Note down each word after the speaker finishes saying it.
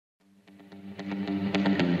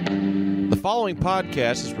The following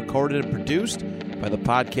podcast is recorded and produced by the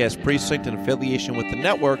Podcast Precinct in affiliation with the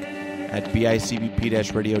network at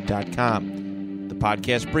bicbp-radio.com. The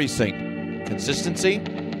Podcast Precinct. Consistency,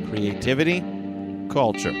 creativity,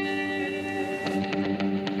 culture.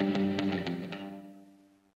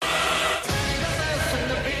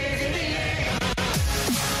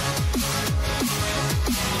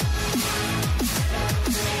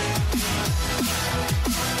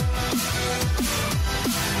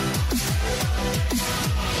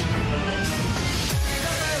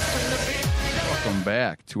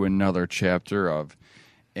 Back to another chapter of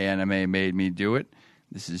Anime Made Me Do It.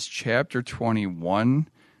 This is chapter 21.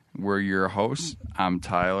 We're your hosts. I'm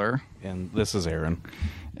Tyler. And this is Aaron.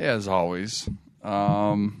 As always, we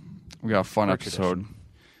got a fun episode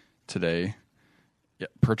today. Yeah,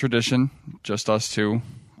 per tradition, just us two.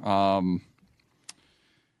 Not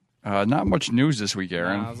much news this week,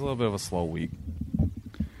 Aaron. It was a little bit of a slow week.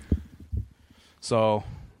 So,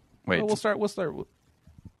 wait. We'll start.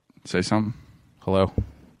 Say something. Hello.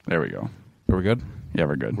 There we go. Are we good? Yeah,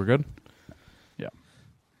 we're good. We're good? Yeah.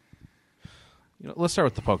 Let's start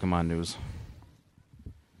with the Pokemon news.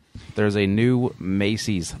 There's a new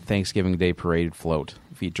Macy's Thanksgiving Day Parade float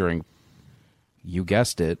featuring, you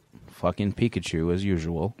guessed it, fucking Pikachu as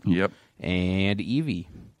usual. Yep. And Eevee.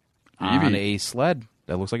 On a sled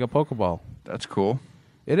that looks like a Pokeball. That's cool.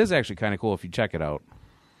 It is actually kind of cool if you check it out.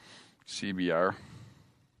 CBR.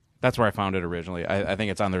 That's where I found it originally. I think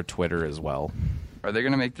it's on their Twitter as well. Are they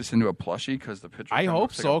going to make this into a plushie? Because the picture. I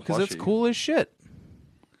hope so, because it's cool as shit.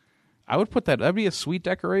 I would put that. That'd be a sweet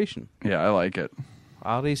decoration. Yeah, I like it.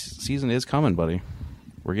 Holiday season is coming, buddy.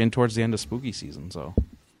 We're getting towards the end of spooky season, so.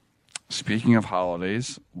 Speaking of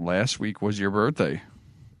holidays, last week was your birthday.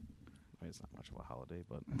 It's not much of a holiday,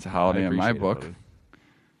 but it's a holiday in my book.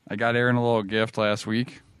 I got Aaron a little gift last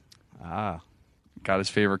week. Got his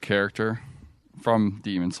favorite character from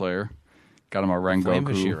Demon Slayer. Got him a Rengoku. Flame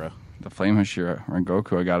Hashira. The Flame Hashira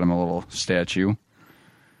Rengoku. I got him a little statue.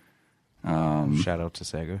 Shout out to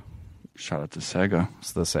Sega. Shout out to Sega.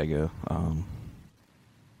 It's the Sega. I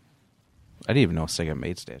didn't even know Sega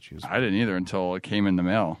made statues. I didn't either until it came in the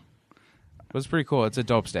mail. It was pretty cool. It's a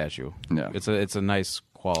dope statue. Yeah. It's a nice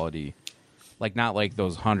quality. Like, not like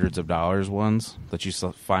those hundreds of dollars ones that you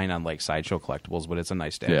find on, like, Sideshow Collectibles, but it's a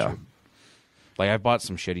nice statue. Yeah. Like, I bought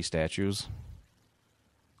some shitty statues,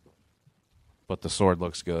 but the sword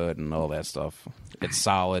looks good and all that stuff. It's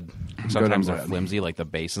solid. Sometimes they're flimsy, like the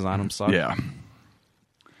bases on them suck. Yeah.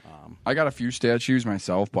 I got a few statues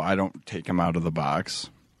myself, but I don't take them out of the box.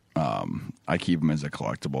 I keep them as a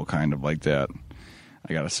collectible, kind of like that.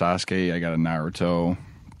 I got a Sasuke. I got a Naruto.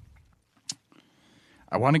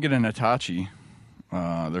 I want to get an Itachi.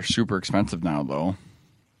 They're super expensive now, though.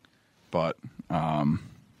 But I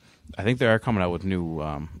think they are coming out with new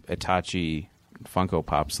Itachi Funko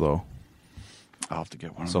Pops, though. I'll have to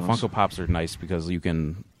get one of those. So Funko Pops are nice because you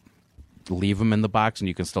can leave them in the box and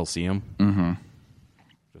you can still see them. Mm-hmm.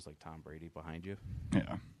 Just like Tom Brady behind you.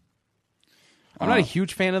 Yeah. I'm not a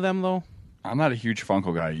huge fan of them, though. I'm not a huge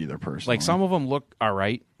Funko guy either, personally. Like, some of them look all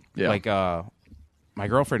right. Yeah. Like, my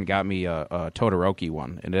girlfriend got me a Todoroki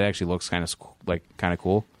one, and it actually looks kind of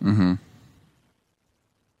cool. Mm-hmm.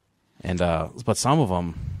 And but some of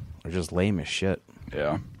them are just lame as shit.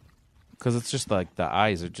 Yeah. Because it's just like the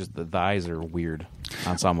eyes are weird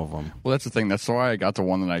on some of them. Well, that's the thing. That's why I got the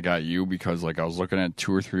one that I got you, because like I was looking at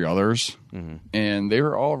 2 or 3 others, and they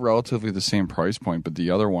were all relatively the same price point, but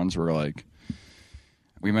the other ones were like,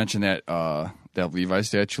 we mentioned that Levi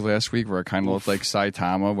statue last week where it kind of looked like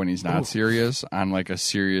Saitama when he's not serious on like a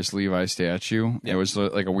serious Levi statue. Yep. It was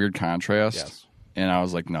like a weird contrast. Yes. And I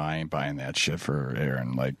was like, no, I ain't buying that shit for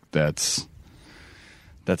Aaron. Like, that's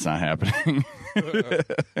not happening.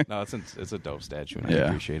 No, it's a dope statue, and I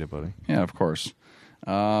appreciate it, buddy. Yeah, of course.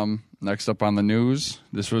 Next up on the news,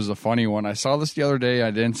 this was a funny one. I saw this the other day.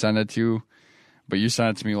 I didn't send it to you, but you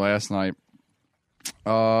sent it to me last night.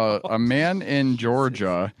 A man in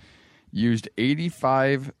Georgia used an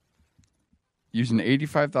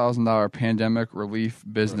 $85,000 pandemic relief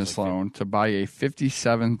business loan to buy a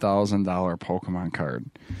 $57,000 Pokemon card.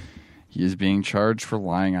 He is being charged for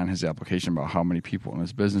lying on his application about how many people in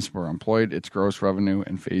his business were employed, its gross revenue,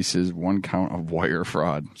 and faces 1 count of wire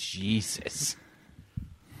fraud. Jesus.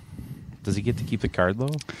 Does he get to keep the card,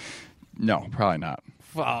 though? No, probably not.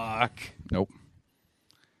 Fuck. Nope.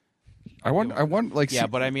 I want, like... Yeah,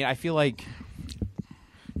 but I mean, I feel like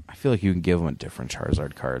you can give them a different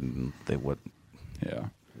Charizard card, and they wouldn't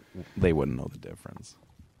know the difference.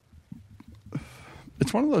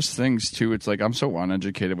 It's one of those things, too. It's like I'm so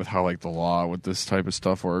uneducated with how, like, the law with this type of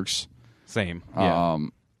stuff works. Same. Yeah.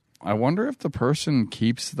 I wonder if the person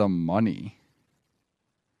keeps the money.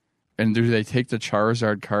 And do they take the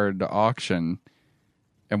Charizard card to auction?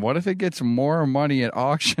 And what if it gets more money at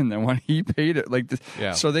auction than when he paid it? Like,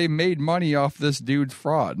 so they made money off this dude's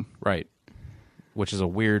fraud. Right. Which is a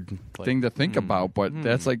weird thing to think about, but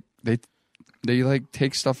that's like they like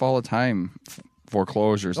take stuff all the time.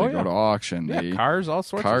 Foreclosures, they go to auction. Yeah, cars, all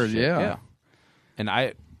sorts of shit. Yeah. And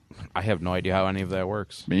I have no idea how any of that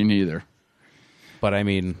works. Me neither. But I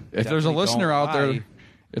mean, if there's a listener out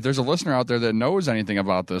there, that knows anything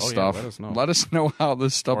about this stuff, let us know how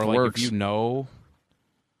this stuff works. If you know,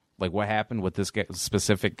 like, what happened with this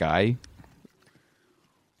specific guy,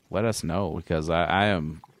 let us know, because I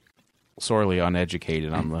am sorely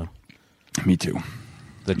uneducated on the Me too.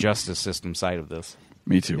 the justice system side of this.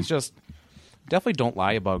 Me too. It's just definitely don't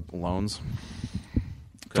lie about loans,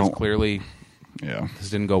 because clearly this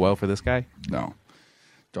didn't go well for this guy. No.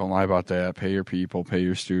 Don't lie about that. Pay your people, pay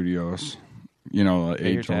your studios. You know, the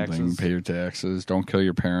age-old thing, pay your taxes. Don't kill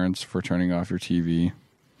your parents for turning off your TV.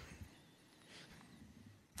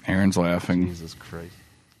 Aaron's laughing. Jesus Christ.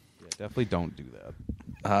 Yeah, definitely don't do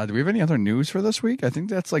that. Do we have any other news for this week? I think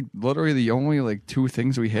that's like literally the only like two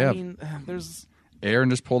things we have. I mean, there's...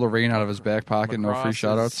 Aaron just pulled a rain out of his back pocket. Lacrosse no free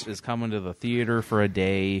shout-outs. Is coming to the theater for a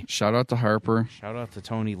day. Shout out to Harper. Shout out to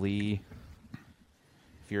Tony Lee.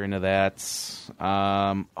 If you're into that.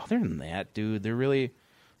 Other than that, dude, they're really...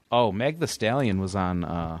 Oh, Meg the Stallion was on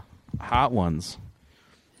Hot Ones,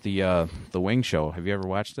 the Wing Show. Have you ever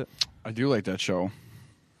watched it? I do like that show.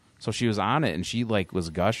 So she was on it, and she like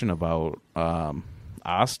was gushing about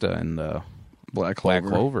Asta and the Black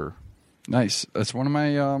Clover. Nice. That's one of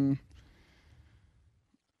my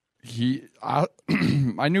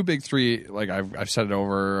my new big three. Like I've said it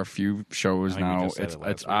over a few shows now.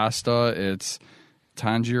 It's Asta, it's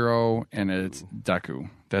Tanjiro, and it's Deku.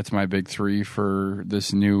 That's my big three for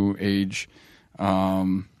this new age.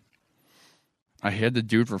 I had the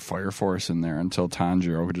dude for Fire Force in there until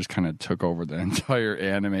Tanjiro just kind of took over the entire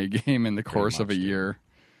anime game in the course of a year.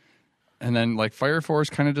 And then like Fire Force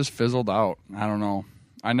kind of just fizzled out. I don't know.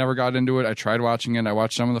 I never got into it. I tried watching it. I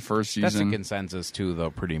watched some of the first season. That's the consensus too,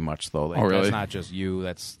 though, pretty much though. Like, oh, really? That's not just you.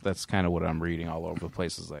 That's kind of what I'm reading all over the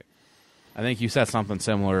places. Like, I think you said something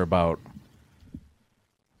similar about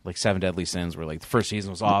like Seven Deadly Sins, where like the first season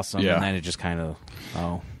was awesome, and then it just kind of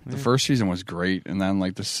the first season was great, and then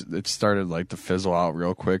like it started like to fizzle out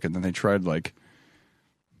real quick, and then they tried like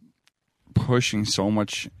pushing so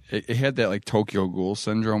much. It had that like Tokyo Ghoul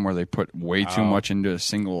syndrome where they put way too much into a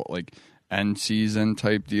single like end season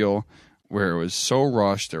type deal, where it was so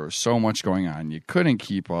rushed. There was so much going on, you couldn't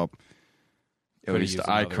keep up. At least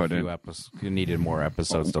I couldn't. You needed more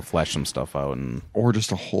episodes to flesh some stuff out, or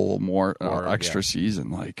just a whole more extra season.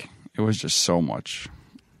 Like it was just so much.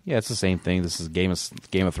 Yeah, it's the same thing. This is Game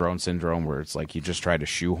of Thrones syndrome, where it's like you just try to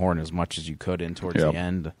shoehorn as much as you could in towards the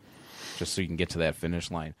end, just so you can get to that finish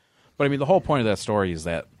line. But I mean, the whole point of that story is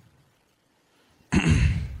that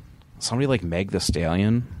somebody like Meg the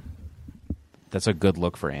Stallion, that's a good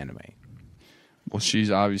look for anime. Well, she's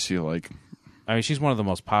obviously like... I mean, she's one of the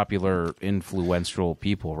most popular, influential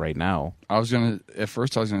people right now. At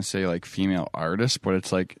first I was gonna say like female artist, but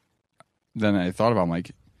it's like, then I thought about it, I'm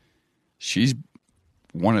like, she's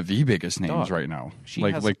one of the biggest names right now. She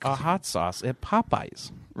has a hot sauce at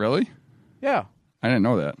Popeyes. Really? Yeah. I didn't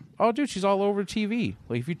know that. Oh, dude, she's all over TV.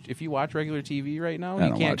 Like if you watch regular TV right now,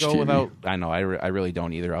 you can't go without. I know, I really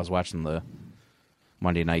don't either. I was watching the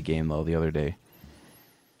Monday night game though the other day.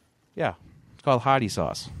 Yeah, it's called Hottie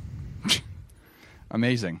Sauce.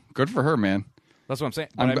 Amazing. Good for her, man. That's what I'm saying.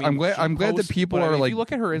 I'm glad that people are like... If you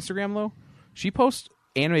look at her Instagram, though, she posts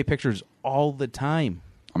anime pictures all the time.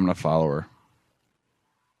 I'm going to follow her.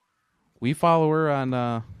 We follow her on...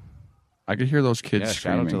 I could hear those kids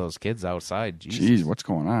screaming. Shout out to those kids outside. Jesus. Jeez, what's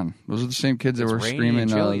going on? Those are the same kids that were screaming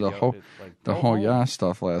the whole yeah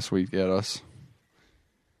stuff last week at us.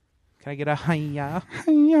 Can I get a hi-ya?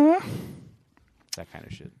 Hi-ya. That kind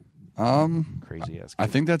of shit. Crazy ass. I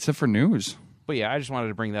think that's it for news. But yeah, I just wanted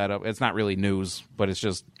to bring that up. It's not really news, but it's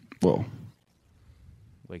just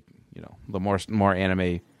like, you know, the more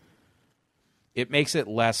anime, it makes it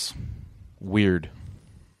less weird.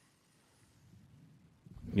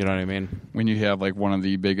 You know what I mean? When you have like one of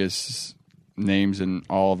the biggest names in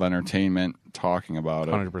all of entertainment talking about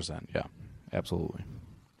it. 100%, yeah. Absolutely.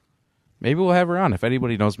 Maybe we'll have her on. If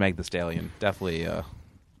anybody knows Meg the Stallion, definitely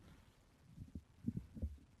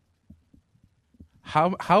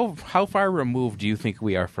How far removed do you think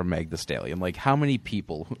we are from Meg the Stallion? Like, how many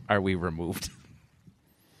people are we removed?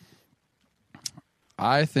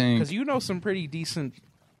 I think... Because you know some pretty decent,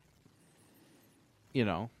 you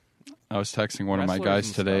know, I was texting one of my Wrestlers guys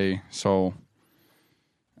and today. So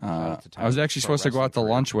out to I was Tyler actually Pro supposed to go out to Wrestling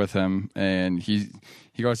Career. lunch with him, and he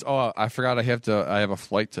goes, "Oh, I forgot I have a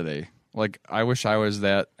flight today." Like, I wish I was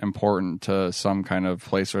that important to some kind of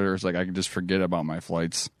place where it's like I could just forget about my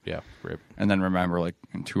flights Yeah, rip. and then remember like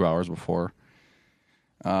in 2 hours before.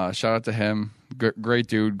 Shout out to him, great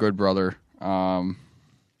dude, good brother.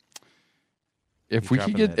 If we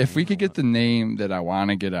could get the name that I want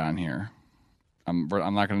to get on here, I'm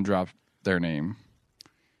not going to drop their name,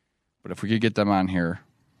 but if we could get them on here,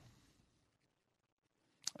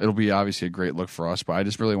 it'll be obviously a great look for us. But I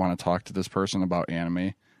just really want to talk to this person about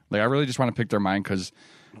anime. Like, I really just want to pick their mind because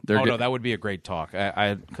they're. Oh no, that would be a great talk.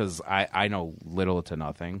 Because I know little to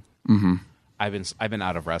nothing. Mm-hmm. I've been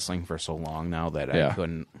out of wrestling for so long now that Yeah. I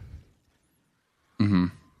couldn't. Mm-hmm.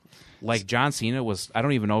 Like John Cena was. I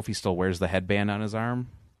don't even know if he still wears the headband on his arm.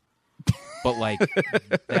 But like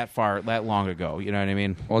that long ago, you know what I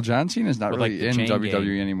mean? Well, John Cena's not With, really like, the in chain WWE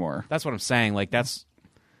gang. anymore. That's what I'm saying. Like that's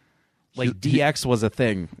like DX was a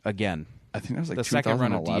thing again. I think that was like The second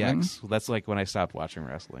run of 2011. DX. That's like when I stopped watching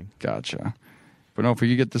wrestling. Gotcha. But no, if we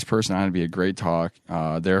could get this person on, it'd be a great talk.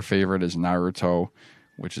 Their favorite is Naruto,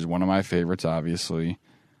 which is one of my favorites, obviously.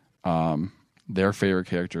 Their favorite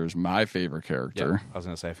character is my favorite character. Yeah, I was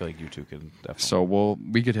gonna say I feel like you two could definitely. So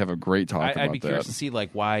we could have a great talk about I'd be curious that. to see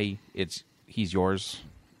like why he's yours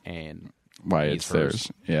and Why he's it's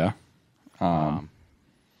hers. theirs. Yeah.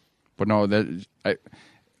 But no,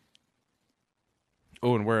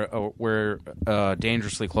 Oh, and we're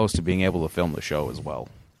dangerously close to being able to film the show as well.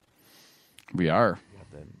 we are.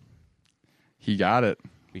 He got it.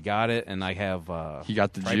 We got it, and I have He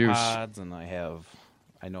got the juice. tripods, and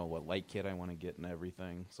I know what light kit I want to get and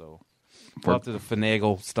everything. So we'll have to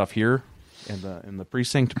finagle stuff here in the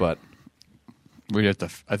precinct, but We'd have to.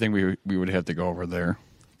 I think we would have to go over there.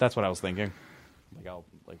 that's what I was thinking. Like I'll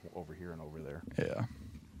over here and over there. Yeah.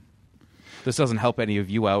 This doesn't help any of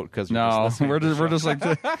you out because No, we're just like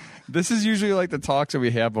this is usually like the talks that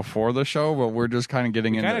we have before the show, but we're just kind of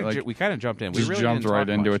getting into like we kind of jumped in. just we really jumped didn't right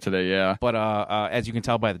talk into much. it today. Yeah. But as you can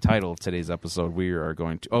tell by the title of today's episode, we are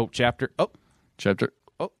going to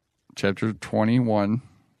Chapter 21,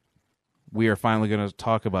 we are finally going to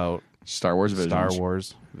talk about Star Wars Visions. Star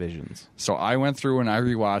Wars Visions. So I went through and I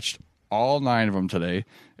rewatched all 9 of them today.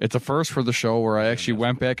 It's a first for the show where I actually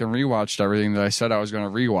went back and rewatched everything that I said I was going to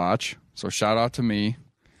rewatch. So shout out to me,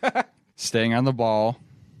 staying on the ball.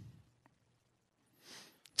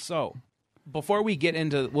 So, before we get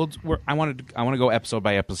into, I want to go episode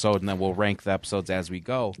by episode, and then we'll rank the episodes as we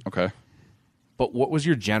go. Okay. But what was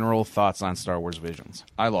your general thoughts on Star Wars Visions?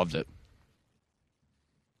 I loved it.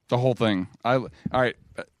 The whole thing. All right.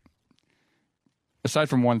 Aside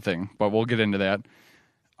from one thing, but we'll get into that.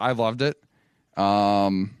 I loved it.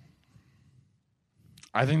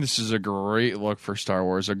 I think this is a great look for Star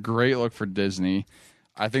Wars, a great look for Disney.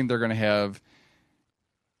 I think they're going to have...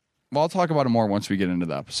 Well, I'll talk about it more once we get into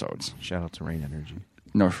the episodes. Shout out to Rain Energy.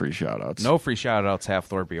 No free shout-outs. No free shout outs, Half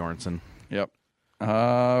Thor Bjornsson. Yep.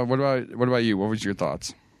 What about you? What was your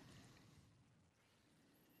thoughts?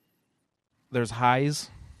 There's highs,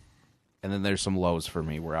 and then there's some lows for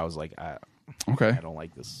me where I was like, I Okay. don't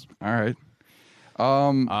like this. All right.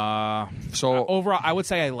 So Overall, I would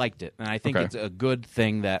say I liked it, and I think Okay. it's a good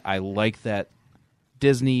thing that I like that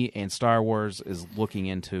Disney and Star Wars is looking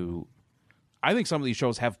into. I think some of these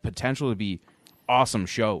shows have potential to be awesome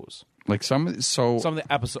shows. like some of the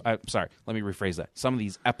episodes. Sorry, let me rephrase that. Some of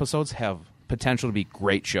these episodes have potential to be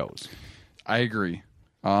great shows. I agree.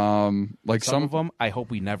 Like Some of them, I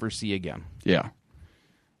hope we never see again. Yeah.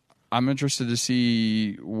 I'm interested to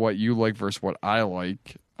see what you like versus what I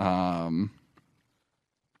like. I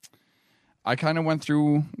kind of went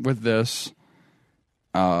through with this.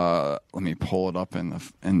 Let me pull it up in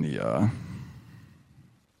the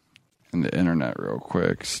internet real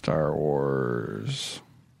quick. Star Wars.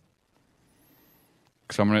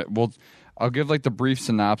 Because I'll give like the brief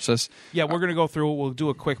synopsis. Yeah, we're gonna go through. We'll do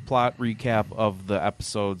a quick plot recap of the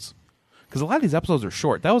episodes because a lot of these episodes are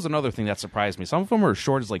short. That was another thing that surprised me. Some of them are as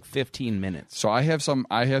short as like 15 minutes. So I have some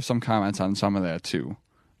comments on some of that too,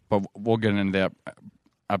 but we'll get into that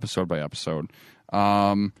episode by episode.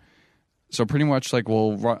 So pretty much like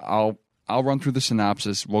I'll run through the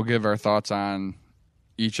synopsis. We'll give our thoughts on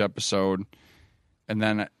each episode, and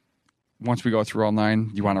then once we go through all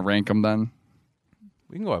 9, you want to rank them then?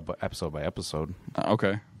 We can go episode by episode.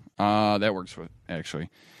 Okay, that works with actually.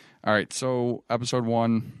 All right, so episode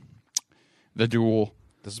 1, the duel.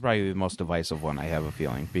 This is probably the most divisive one, I have a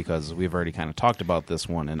feeling, because we've already kind of talked about this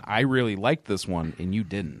one, and I really liked this one, and you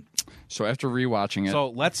didn't. So after rewatching it, So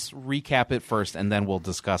let's recap it first, and then we'll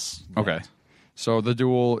discuss that. okay. So the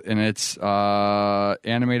duel, and it's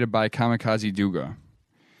animated by Kamikaze Duga.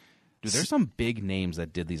 Dude, there's some big names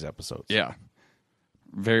that did these episodes. Yeah.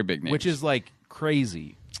 Very big names. Which is, like,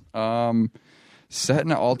 crazy. Set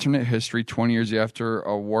in an alternate history 20 years after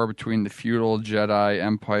a war between the feudal Jedi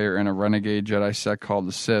Empire and a renegade Jedi sect called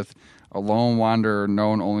the Sith, a lone wanderer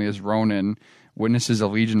known only as Ronin witnesses a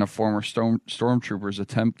legion of former stormtroopers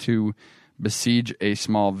attempt to besiege a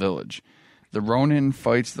small village. The Ronin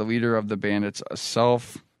fights the leader of the bandits, a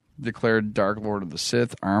self-declared Dark Lord of the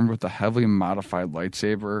Sith, armed with a heavily modified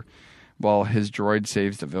lightsaber, while his droid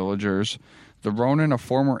saves the villagers. The Ronin, a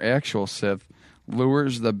former actual Sith,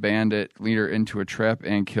 lures the bandit leader into a trap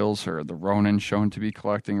and kills her. The Ronin, shown to be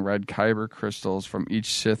collecting red kyber crystals from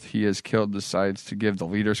each Sith he has killed, decides to give the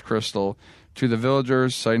leader's crystal to the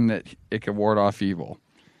villagers, citing that it can ward off evil.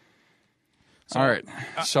 All right.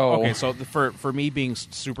 So for me being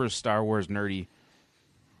super Star Wars nerdy,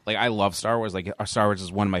 like I love Star Wars. Like Star Wars is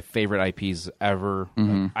one of my favorite IPs ever.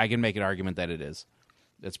 Mm-hmm. Like, I can make an argument that it is.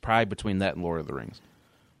 It's probably between that and Lord of the Rings.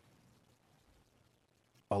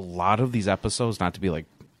 A lot of these episodes, not to be like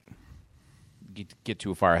get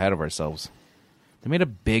too far ahead of ourselves, they made a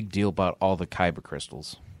big deal about all the kyber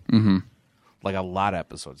crystals. Mm-hmm. Like a lot of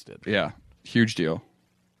episodes did. Yeah, huge deal.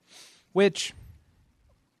 Which,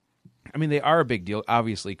 I mean, they are a big deal,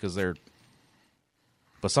 obviously, because they're.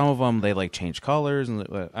 But some of them they like change colors,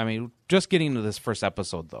 and I mean, just getting into this first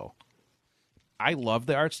episode though, I love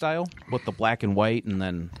the art style with the black and white, and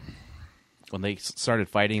then when they started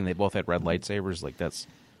fighting, they both had red lightsabers. Like that's.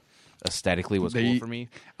 Aesthetically was cool for me.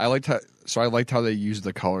 I liked how they used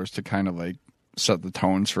the colors to kind of like set the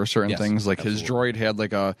tones for certain things. Like absolutely. his droid had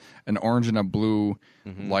like an orange and a blue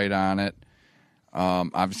light on it.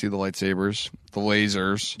 Obviously the lightsabers, the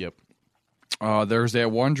lasers. Yep. There's that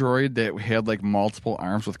one droid that had like multiple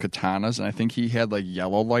arms with katanas, and I think he had like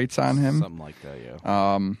yellow lights on him. Something like that,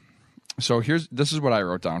 yeah. So this is what I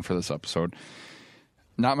wrote down for this episode.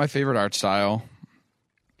 Not my favorite art style.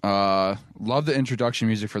 Love the introduction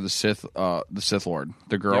music for the Sith Lord,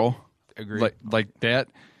 the girl. Yep. Agreed. Like that.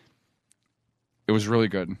 It was really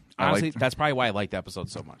good. Honestly, that's probably why I liked the episode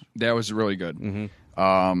so much. That was really good.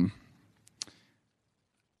 Mm-hmm.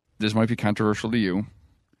 This might be controversial to you.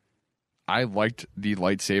 I liked the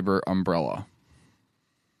lightsaber umbrella.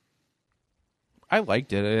 I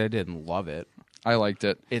liked it. I didn't love it. I liked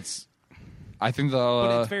it. I think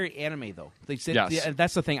but it's very anime though. Yes.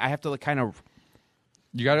 That's the thing. I have to kind of.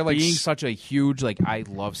 You gotta like being such a huge I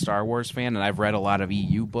love Star Wars fan, and I've read a lot of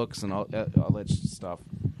EU books and all that stuff.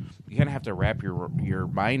 You kind of have to wrap your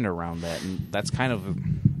mind around that, and that's kind of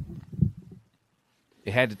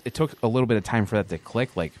it took a little bit of time for that to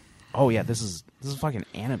click. Like, oh yeah, this is fucking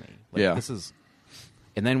anime. Like, yeah, this is.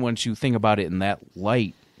 And then once you think about it in that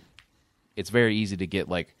light, it's very easy to get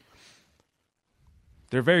like.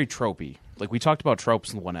 They're very tropey. Like we talked about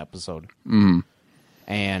tropes in one episode,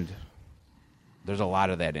 and. There's a lot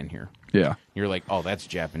of that in here. Yeah. You're like, oh, that's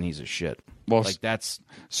Japanese as shit. Well, like that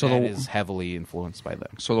is heavily influenced by them.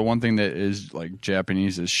 So the one thing that is like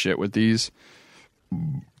Japanese as shit with these,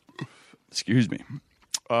 excuse me,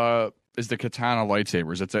 is the katana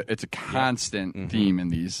lightsabers. It's a constant theme in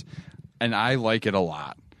these, and I like it a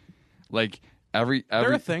lot. Like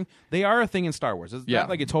they're a thing. They are a thing in Star Wars. It's not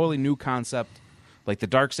like a totally new concept. Like the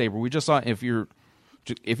Darksaber, we just saw.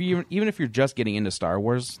 Even if you're just getting into Star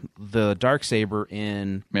Wars, the Darksaber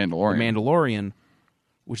in Mandalorian,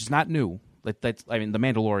 which is not new. The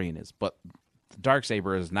Mandalorian is, but the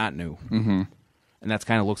Darksaber is not new, and that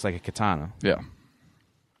kind of looks like a katana. Yeah.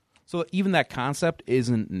 So even that concept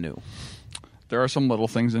isn't new. There are some little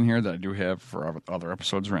things in here that I do have for other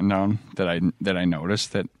episodes written down that I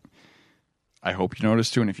noticed that I hope you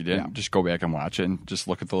noticed too, and if you didn't, just go back and watch it and just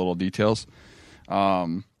look at the little details.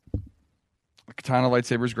 The katana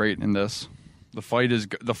lightsaber is great in this. The fight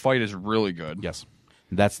is really good. Yes,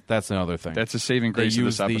 that's another thing. That's a saving grace of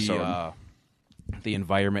this episode. The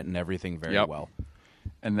environment and everything very well.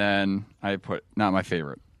 And then I put not my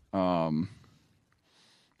favorite. I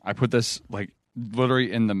put this like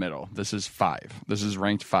literally in the middle. This is 5. This is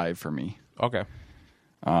ranked 5 for me. Okay.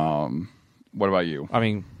 What about you? I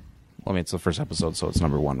mean, it's the first episode, so it's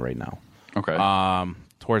number 1 right now. Okay.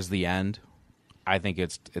 Towards the end. I think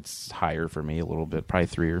it's higher for me a little bit, probably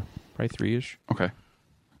 3-ish. Okay.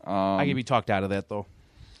 I can be talked out of that though.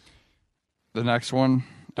 The next one,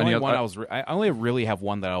 I only really have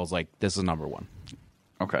one that I was like, this is number 1.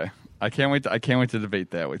 Okay, I can't wait to debate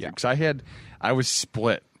that with you because I was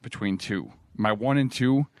split between 2. My 1 and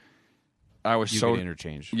 2, I was could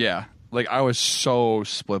interchange. Yeah, like I was so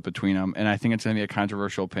split between them, and I think it's gonna be a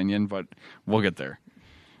controversial opinion, but we'll get there.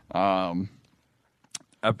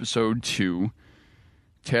 Episode 2.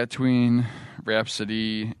 Tatooine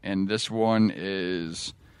Rhapsody, and this one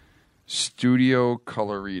is Studio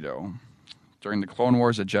Colorido. During the Clone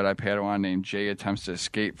Wars, a Jedi Padawan named Jay attempts to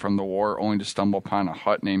escape from the war, only to stumble upon a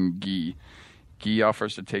Hutt named Guy. Guy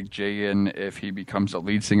offers to take Jay in if he becomes the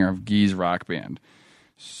lead singer of Guy's rock band,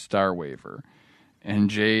 Starwaver,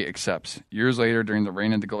 and Jay accepts. Years later, during the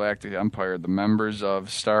reign of the Galactic Empire, the members of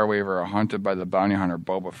Starwaver are hunted by the bounty hunter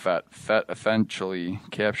Boba Fett. Fett eventually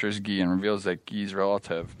captures Guy and reveals that Guy's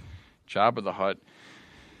relative, Jabba the Hutt,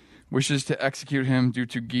 wishes to execute him due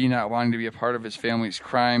to Guy not wanting to be a part of his family's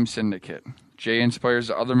crime syndicate. Jay inspires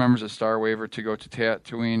the other members of Starwaver to go to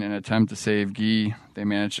Tatooine and attempt to save Guy. They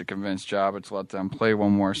manage to convince Jabba to let them play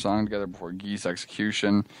one more song together before Guy's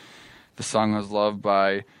execution. The song was loved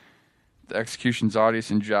by the execution's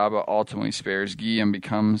audience, and Jabba ultimately spares Guy and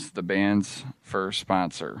becomes the band's first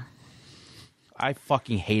sponsor. I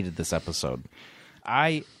fucking hated this episode.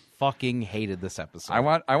 I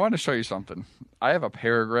want to show you something. I have a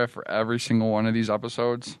paragraph for every single one of these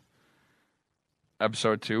episodes.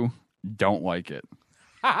 Episode 2, don't like it.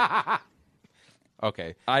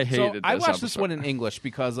 Okay. I hated this I watched episode. this one in English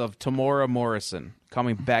because of Tamora Morrison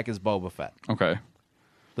coming back as Boba Fett. Okay.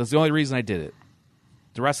 That's the only reason I did it.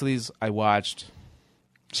 The rest of these I watched.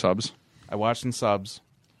 Subs? I watched in subs,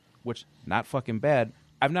 which, not fucking bad.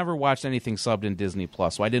 I've never watched anything subbed in Disney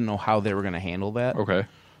Plus, so I didn't know how they were going to handle that. Okay.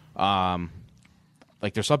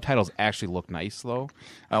 Like, their subtitles actually look nice, though.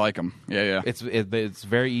 I like them. Yeah. It's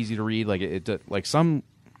very easy to read. Like,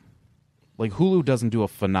 like Hulu doesn't do a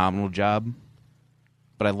phenomenal job,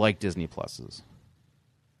 but I like Disney Plus's.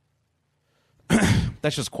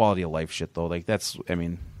 That's just quality of life shit, though. Like,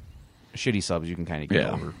 shitty subs you can kind of get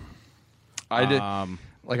over. I did.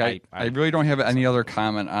 I really don't have any other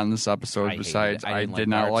comment on this episode besides I did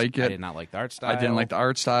not like it. I did not like the art style. I didn't like the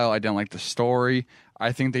art style. I didn't like the story.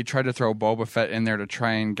 I think they tried to throw Boba Fett in there to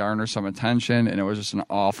try and garner some attention, and it was just an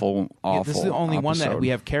awful This is the only episode. one that we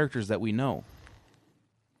have characters that we know.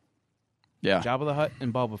 Yeah. Jabba the Hutt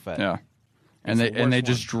and Boba Fett. Yeah. And they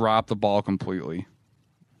just dropped the ball completely.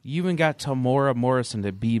 You even got Tamora Morrison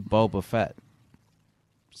to be Boba Fett.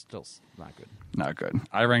 Still not good. Not good.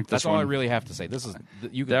 I ranked this That's one. all I really have to say.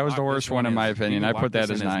 That was the worst one in my opinion. I put that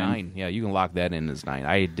as 9. Yeah, you can lock that in as 9.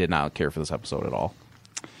 I did not care for this episode at all.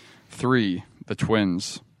 3, The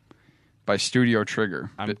Twins, by Studio Trigger.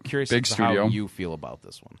 I'm curious Big as to studio. how you feel about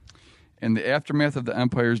this one. In the aftermath of the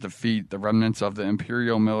Empire's defeat, the remnants of the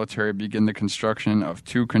Imperial military begin the construction of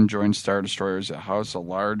 2 conjoined Star Destroyers that house a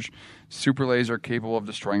large super laser capable of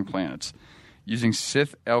destroying planets. Using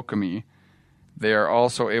Sith alchemy, they are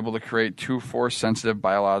also able to create 2 Force-sensitive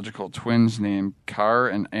biological twins named Kar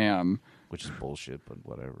and Am, Which is bullshit, but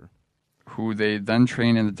whatever. who they then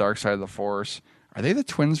train in the dark side of the Force. Are they the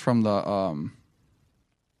twins from the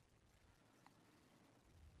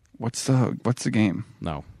What's the game?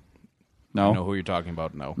 No. No. I know who you're talking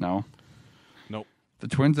about. No. No. Nope. The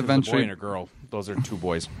twins There's a boy eventually and a girl. Those are 2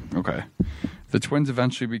 boys. Okay. The twins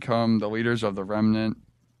eventually become the leaders of the remnant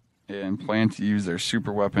and plan to use their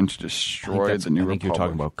super weapon to destroy the New I think Republic. you're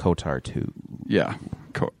talking about KOTOR 2. Yeah.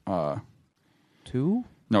 2?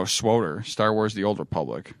 No, SWOTOR, Star Wars The Old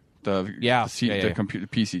Republic. The computer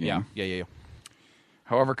PC game. Yeah.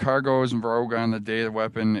 However, Kar goes rogue on the day the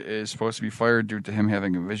weapon is supposed to be fired due to him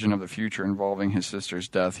having a vision of the future involving his sister's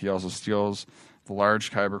death. He also steals the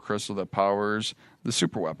large kyber crystal that powers the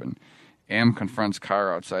super weapon. Am confronts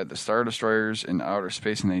Kar outside the Star Destroyers in outer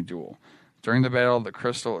space in a duel. During the battle, the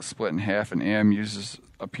crystal is split in half, and Am uses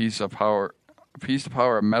a piece to power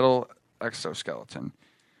a metal exoskeleton.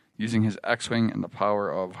 Using his X-Wing and the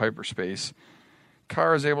power of hyperspace,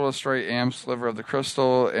 Kar is able to destroy Am's sliver of the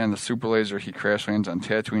crystal and the super laser. He crash lands on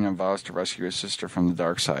Tatooine and vows to rescue his sister from the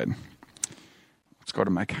dark side. Let's go to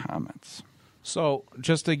my comments. So,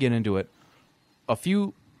 just to get into it, a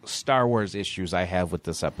few Star Wars issues I have with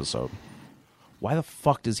this episode. Why the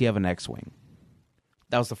fuck does he have an X-Wing?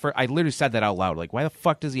 That was the first. I literally said that out loud. Like, why the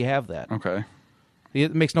fuck does he have that? Okay.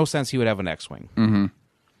 It makes no sense he would have an X-Wing. Mm-hmm.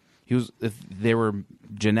 If they were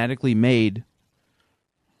genetically made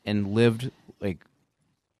and lived, like,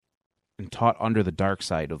 and taught under the dark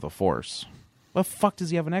side of the Force, why the fuck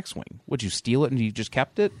does he have an X-Wing? Would you steal it and you just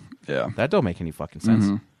kept it? Yeah. That don't make any fucking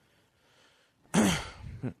sense.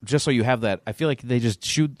 Just so you have that, I feel like they just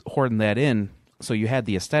shoehorned that in so you had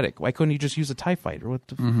the aesthetic. Why couldn't you just use a TIE fighter? What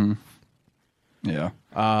the Yeah.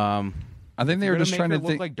 I think they were just trying to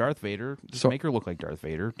look like Darth Vader. Just make her look like Darth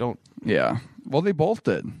Vader. Don't. Yeah. Well, they both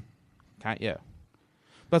did. Yeah.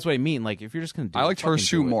 That's what I mean. Like, if you're just gonna do I liked her fucking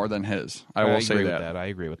suit do it. more than his. I will say agree that. with that. I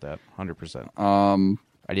agree with that 100%.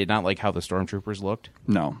 I did not like how the stormtroopers looked.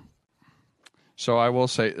 No. So I will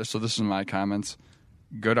say. So this is my comments.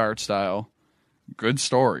 good art style, good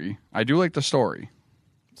story. I do like the story.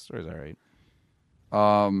 The story's all right.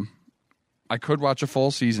 I could watch a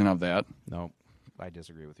full season of that. No, I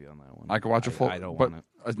disagree with you on that one. I could watch a full, I don't but want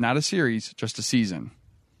it. not a series, just a season.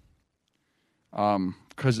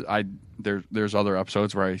 Because there's other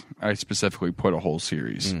episodes where I specifically put a whole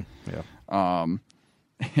series. Yeah.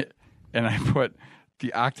 And I put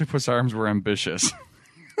the octopus arms were ambitious.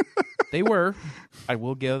 They were. I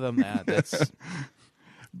will give them that. That's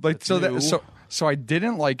new. So I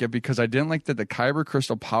didn't like it because I didn't like that the Kyber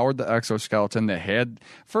crystal powered the exoskeleton that had.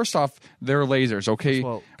 First off, they're lasers. Okay,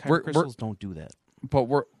 well, kyber crystals don't do that. But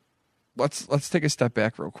let's take a step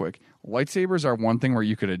back real quick. Lightsabers are one thing where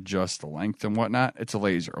you could adjust the length and whatnot. It's a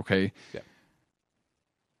laser. Okay. Yeah.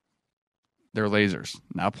 They're lasers,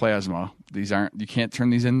 not plasma. These aren't. You can't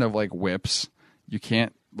turn these into like whips. You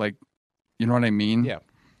can't you know what I mean? Yeah.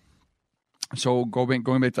 So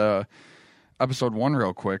going back to episode 1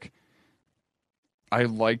 real quick. I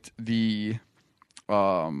liked the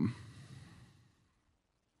lightsaber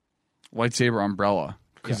umbrella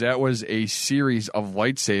because that was a series of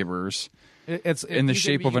lightsabers. It's in the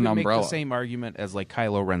shape of an umbrella. Make the same argument as like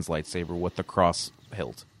Kylo Ren's lightsaber with the cross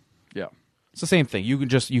hilt. Yeah, it's the same thing. You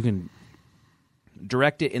can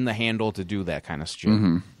direct it in the handle to do that kind of shit.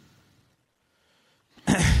 Mm-hmm.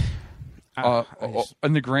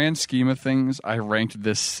 In the grand scheme of things, I ranked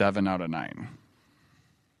this 7 out of 9.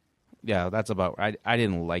 Yeah, that's about. I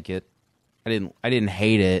didn't like it. I didn't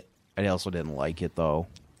hate it. I also didn't like it though.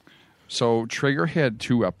 So Traeger had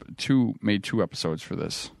made 2 episodes for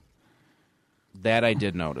this. That I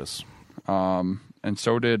did notice. And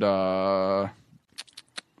so did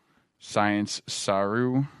Science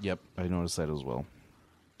Saru. Yep, I noticed that as well.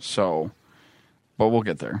 So, but we'll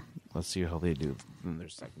get there. Let's see how they do in their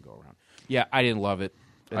second go around. Yeah, I didn't love it.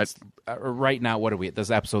 Right now, what are we at? This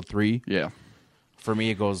is episode 3? Yeah. For me,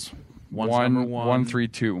 it goes 1, 3,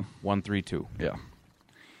 2. 1, 3, 2. Yeah.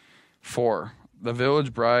 4. The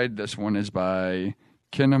Village Bride. This one is by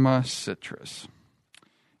Kinema Citrus.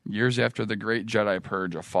 Years after the Great Jedi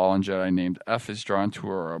Purge, a fallen Jedi named F is drawn to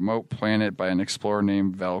a remote planet by an explorer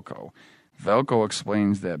named Velko. Velko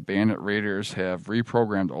explains that bandit raiders have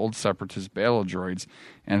reprogrammed old separatist battle droids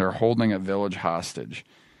and are holding a village hostage.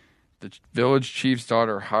 The village chief's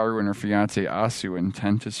daughter Haru and her fiancé Asu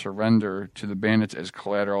intend to surrender to the bandits as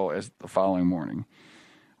collateral as the following morning,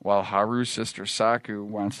 while Haru's sister Saku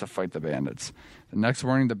wants to fight the bandits. The next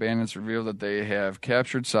morning, the bandits reveal that they have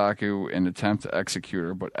captured Saku and attempt to execute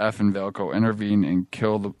her, but F and Velko intervene and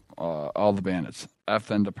kill all the bandits. F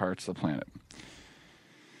then departs the planet.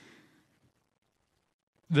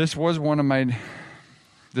 This was my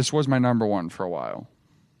number 1 for a while,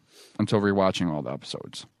 until rewatching all the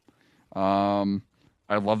episodes. I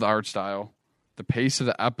love the art style. The pace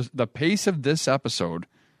of this episode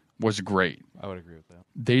was great. I would agree with that.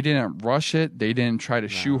 They didn't rush it. They didn't try to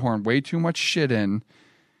shoehorn way too much shit in.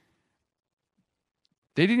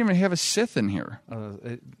 They didn't even have a Sith in here.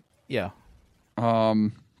 Yeah.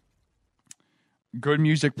 Good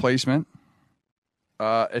music placement.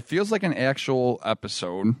 It feels like an actual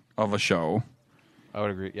episode of a show. I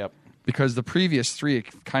would agree. Yep. Because the previous 3,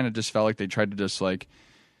 it kind of just felt like they tried to just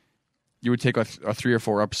you would take a 3 or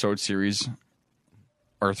 4 episode series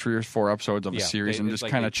or 3 or 4 episodes of a series and just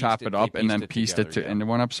kind of chop it up and then pieced it into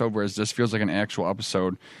one episode, whereas this feels like an actual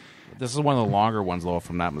episode. This is one of the longer ones, though, if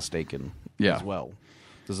I'm not mistaken, as well.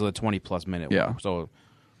 This is a 20-plus minute one.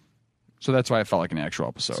 So that's why I felt like an actual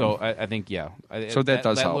episode. So I think, so that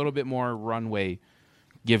does help. A little bit more runway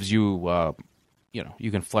gives you,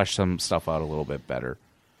 you can flesh some stuff out a little bit better.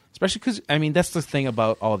 Especially because, I mean, that's the thing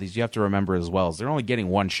about all of these. You have to remember as well is they're only getting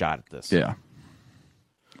one shot at this. Yeah.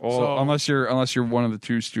 Well, unless you're one of the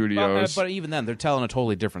 2 studios. But even then, they're telling a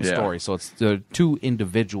totally different story. So it's the 2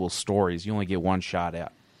 individual stories. You only get one shot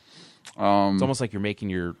at. It's almost like you're making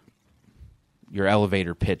your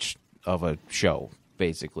elevator pitch of a show,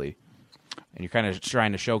 basically. And you're kind of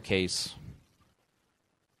trying to showcase,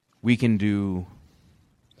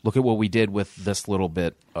 look at what we did with this little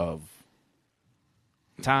bit of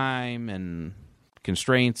time and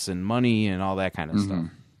constraints and money and all that kind of stuff.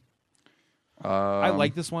 I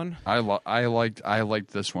like this one. I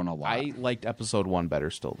liked this one a lot. I liked episode 1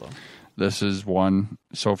 better still, though. This is 1.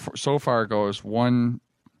 So far it goes 1.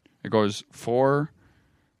 It goes 4,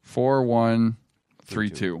 4, 1, 3,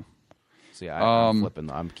 2. See, I'm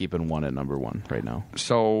flipping. I'm keeping 1 at number 1 right now.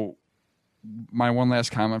 So my one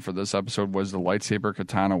last comment for this episode was the lightsaber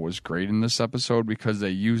katana was great in this episode because they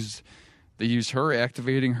used her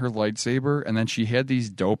activating her lightsaber, and then she had these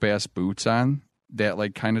dope ass boots on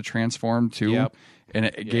that kind of transformed too, and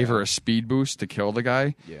it gave her a speed boost to kill the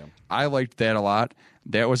guy. Yeah, I liked that a lot.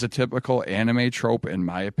 That was a typical anime trope, in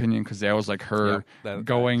my opinion, because that was like her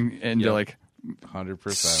going into like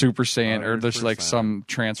 100% Super Saiyan or just like 100%. some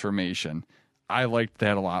transformation. I liked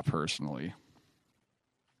that a lot personally.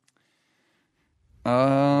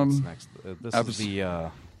 What's next? This is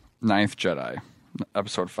the Ninth Jedi,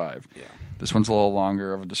 episode 5. yeah. This one's a little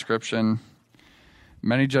longer of a description.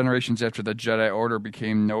 Many generations after the Jedi Order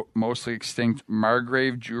became mostly extinct,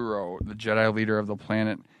 Margrave Juro, the Jedi leader of the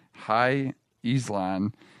planet High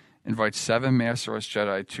Islan, invites 7 Masterless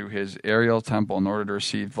Jedi to his aerial temple in order to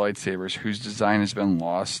receive lightsabers whose design has been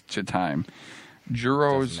lost to time.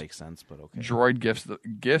 Juro's Doesn't make sense, but okay. droid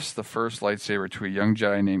gifts the first lightsaber to a young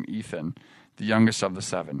Jedi named Ethan, the youngest of the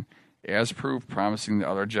 7, as proof, promising the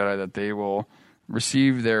other Jedi that they will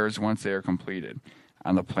receive theirs once they are completed.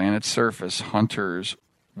 On the planet's surface, hunters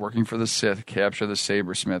working for the Sith capture the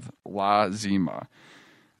sabersmith La Zima.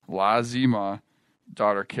 Lazima's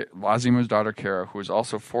daughter Kara, who is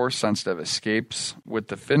also force sensitive, escapes with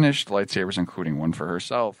the finished lightsabers, including one for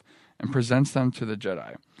herself, and presents them to the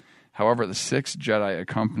Jedi. However, the 6 Jedi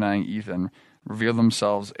accompanying Ethan reveal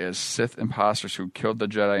themselves as Sith imposters who killed the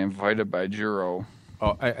Jedi invited by Juro.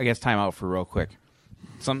 Oh, I guess time out for real quick.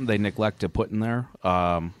 Something they neglect to put in there.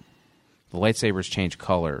 The lightsabers change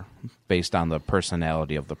color based on the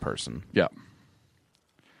personality of the person, Yeah.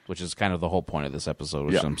 which is kind of the whole point of this episode,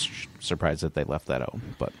 which Yeah. I'm surprised that they left that out.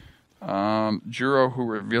 But Juro, who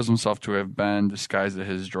reveals himself to have been disguised as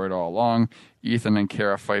his droid all along. Ethan and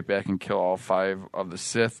Kara fight back and kill all 5 of the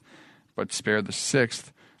Sith, but spare the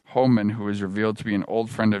 6th, Homan, who is revealed to be an old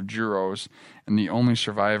friend of Juro's and the only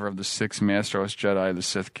survivor of the 6 Masterless Jedi the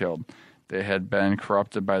Sith killed. They had been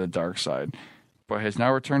corrupted by the dark side, but has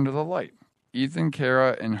now returned to the light. Ethan,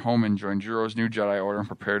 Kara, and Homan join Juro's new Jedi Order and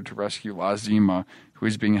prepare to rescue Lazima, who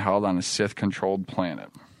is being held on a Sith-controlled planet.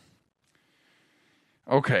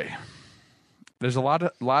 Okay. There's a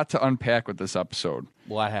lot to unpack with this episode.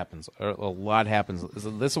 a lot happens.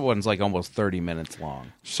 This one's like almost 30 minutes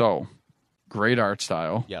long. So, great art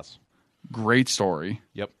style. Yes. Great story.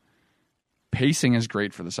 Yep. Pacing is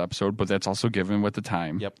great for this episode, but that's also given with the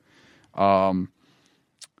time. Yep.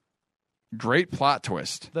 Great plot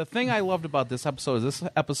twist. The thing I loved about this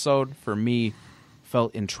episode for me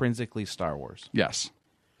felt intrinsically Star Wars. Yes.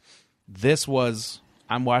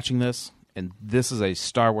 I'm watching this, and this is a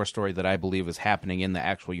Star Wars story that I believe is happening in the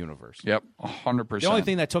actual universe. Yep. 100%. The only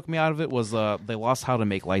thing that took me out of it was they lost how to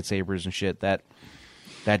make lightsabers and shit. That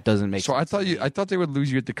doesn't make So sense. I thought they would lose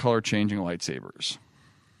you at the color changing lightsabers.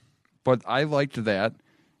 But I liked that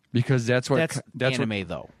because that's anime,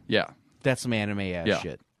 though. Yeah. That's some anime ass Yeah.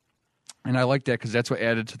 shit. And I like that because that's what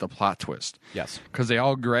added to the plot twist. Yes. Because they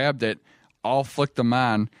all grabbed it, all flicked them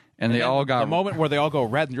on, and they then all got... the moment where they all go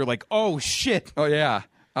red, and you're like, oh, shit. Oh, yeah.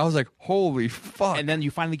 I was like, holy fuck. And then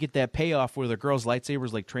you finally get that payoff where the girl's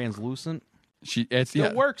lightsaber's like translucent. It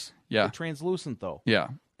Still works. Yeah. It's translucent, though. Yeah.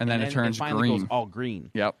 And then it turns finally green. goes all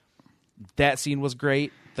green. Yep. That scene was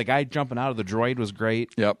great. The guy jumping out of the droid was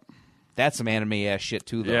great. Yep. That's some anime ass shit,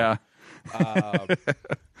 too, though. Yeah.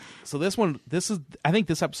 So I think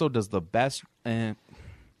this episode does the best, to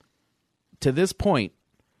this point,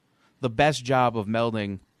 the best job of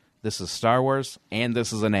melding this is Star Wars and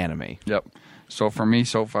this is an anime. Yep. So for me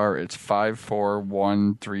so far, it's 5, 4,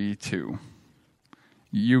 1, 3, 2.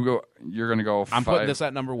 You're going to go 5. I'm putting this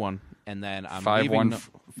at number 1, and then I'm 5, leaving 1,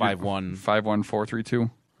 5, 1. 5, 1, 4, 3, 2?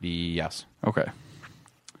 Yes. Okay.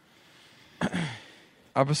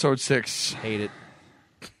 Episode 6. Hate it.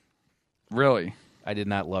 Really? I did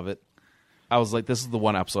not love it. I was like, this is the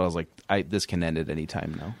one episode I was like, this can end at any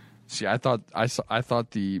time now. See, I thought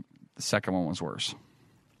the second one was worse.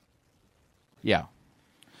 Yeah.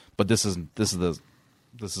 But this is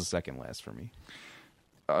second last for me.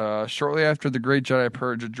 Shortly after the Great Jedi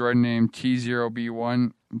Purge, a droid named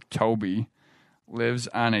T0B1, Toby, lives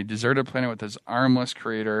on a deserted planet with his armless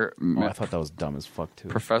creator, I thought that was dumb as fuck, too.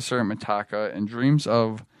 Professor Mitaka, and dreams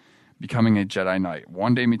of becoming a Jedi Knight.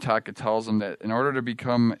 One day, Mitaka tells him that in order to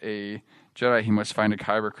become a Jedi, he must find a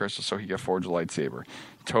kyber crystal so he can forge a lightsaber.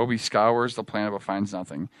 Toby scours the planet but finds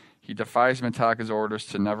nothing. He defies Mitaka's orders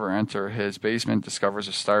to never enter his basement, discovers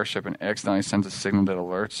a starship, and accidentally sends a signal that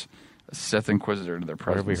alerts a Sith Inquisitor to their Where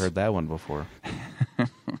presence. have we heard that one before?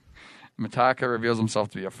 Mitaka reveals himself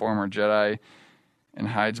to be a former Jedi and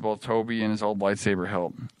hides both Toby and his old lightsaber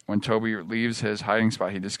hilt. When Toby leaves his hiding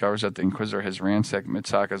spot, he discovers that the Inquisitor has ransacked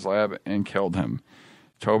Mitaka's lab and killed him.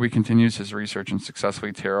 Toby continues his research and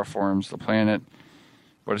successfully terraforms the planet,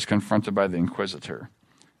 but is confronted by the Inquisitor.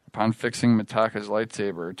 Upon fixing Mitaka's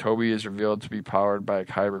lightsaber, Toby is revealed to be powered by a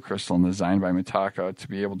kyber crystal designed by Mitaka to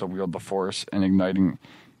be able to wield the Force, and igniting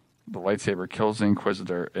the lightsaber kills the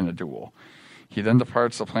Inquisitor in a duel. He then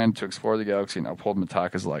departs the planet to explore the galaxy and uphold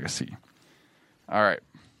Mitaka's legacy. All right.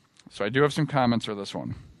 So I do have some comments for this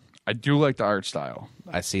one. I do like the art style.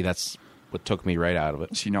 I see. That's what took me right out of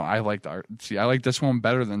it. See, no, I like the art. See, I like this one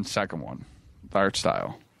better than the second one. The art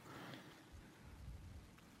style.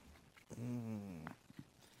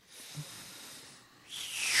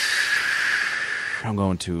 I'm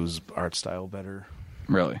going to's art style better.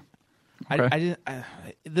 Really? Okay. I didn't.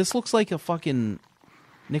 This looks like a fucking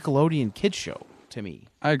Nickelodeon kid show to me.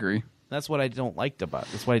 I agree. That's what I don't liked about it.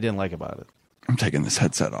 That's what I didn't like about it. I'm taking this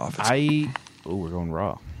headset off. We're going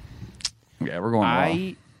raw. Yeah, we're going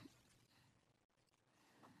raw.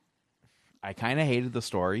 I kind of hated the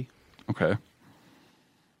story. Okay. A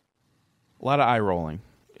lot of eye rolling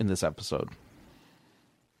in this episode.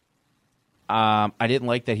 I didn't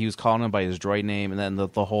like that he was calling him by his droid name, and then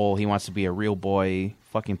the whole he wants to be a real boy,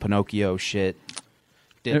 fucking Pinocchio shit.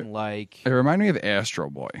 Didn't like. It reminded me of Astro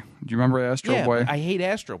Boy. Do you remember Astro Boy? I hate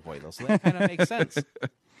Astro Boy though, so that kind of makes sense.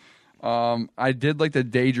 I did like the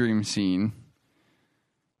daydream scene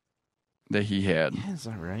that he had. Yeah, it's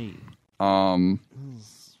all right.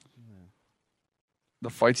 The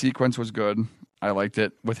fight sequence was good. I liked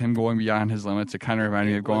it with him going beyond his limits. It kind of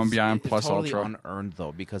reminded me of going beyond plus totally ultra. Unearned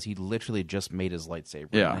though, because he literally just made his lightsaber.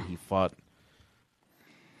 Yeah, and he fought.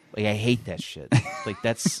 Like I hate that shit. Like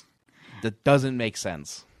that doesn't make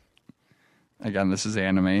sense. Again, this is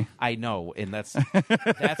anime. I know, and that's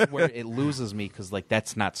where it loses me because like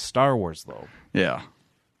that's not Star Wars though. Yeah.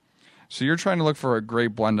 So you're trying to look for a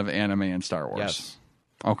great blend of anime and Star Wars. Yes.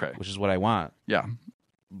 Okay. Which is what I want. Yeah.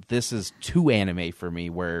 This is too anime for me,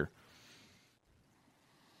 where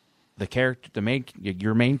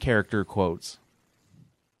your main character quotes,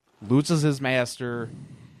 loses his master,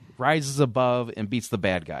 rises above, and beats the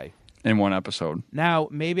bad guy in one episode. Now,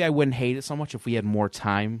 maybe I wouldn't hate it so much if we had more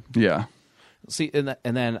time. Yeah. See, and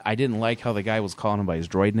then I didn't like how the guy was calling him by his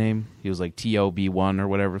droid name. He was like TOB1 or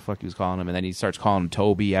whatever the fuck he was calling him, and then he starts calling him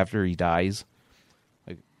Toby after he dies.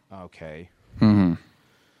 Like, okay. Mm-hmm.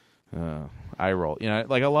 I roll. You know,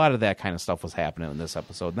 like a lot of that kind of stuff was happening in this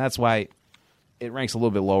episode, and that's why it ranks a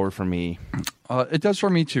little bit lower for me. It does for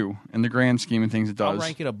me too. In the grand scheme of things, it does. I'll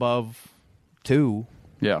rank it above 2.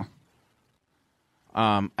 Yeah.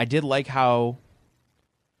 I did like how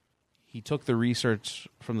he took the research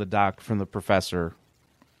from the professor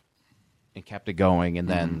and kept it going, and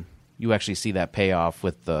then you actually see that payoff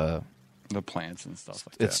with the plants and stuff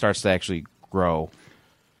like that. It starts to actually grow.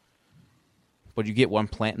 But you get one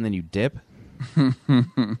plant and then you dip?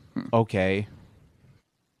 Okay.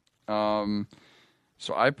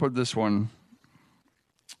 So I put this one...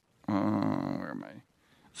 where am I?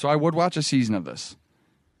 So I would watch a season of this.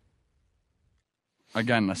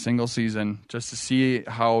 Again, a single season, just to see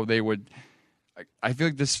how they would... I feel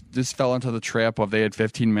like this fell into the trap of they had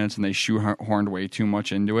 15 minutes and they shoehorned way too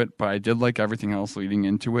much into it, but I did like everything else leading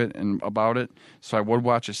into it and about it, so I would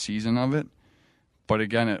watch a season of it. But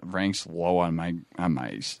again, it ranks low on my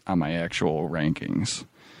actual rankings.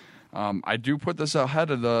 I do put this ahead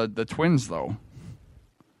of the Twins, though.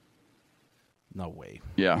 No way.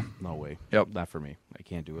 Yeah. No way. Yep. Not for me. I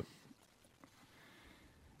can't do it.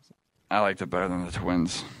 I liked it better than the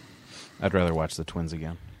Twins. I'd rather watch the Twins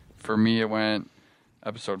again. For me, it went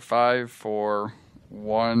episode 5, 4,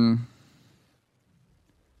 1.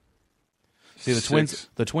 See,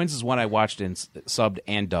 the Twins is one I watched in subbed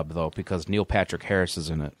and dubbed, though, because Neil Patrick Harris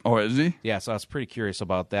is in it. Oh, is he? Yeah, so I was pretty curious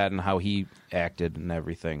about that and how he acted and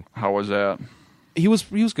everything. How was that? He was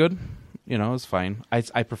good. You know, it was fine. I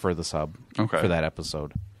prefer the sub for that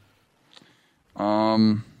episode.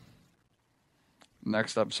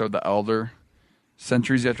 Next episode, The Elder.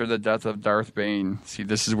 Centuries after the death of Darth Bane. See,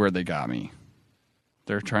 this is where they got me.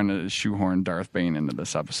 They're trying to shoehorn Darth Bane into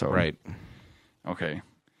this episode. Right. Okay.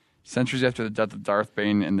 Centuries after the death of Darth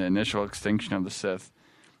Bane and the initial extinction of the Sith,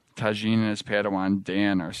 Tajin and his Padawan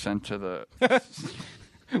Dan are sent to the...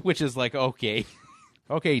 Which is like, okay.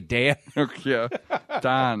 Okay, Dan. Yeah,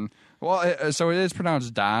 Don. Well, so it is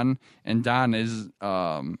pronounced Don, and Don is...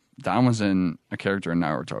 Don was in a character in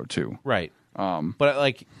Naruto, too. Right. But,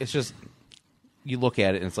 like, it's just... You look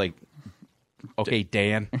at it, and it's like, okay,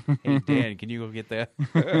 Dan. Hey, Dan, can you go get that?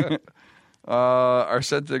 Are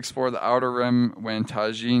sent to explore the Outer Rim when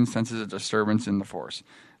Tajin senses a disturbance in the Force.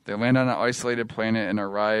 They land on an isolated planet and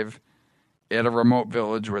arrive at a remote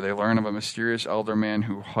village where they learn of a mysterious elder man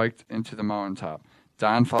who hiked into the mountaintop.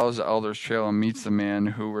 Don follows the elder's trail and meets the man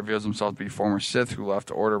who reveals himself to be former Sith who left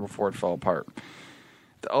the Order before it fell apart.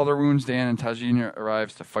 The elder wounds Dan and Tajin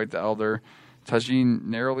arrives to fight the elder. Tajin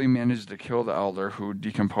narrowly manages to kill the elder, who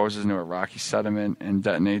decomposes into a rocky sediment and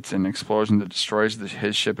detonates an explosion that destroys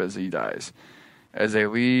his ship as he dies. As they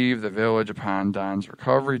leave the village upon Don's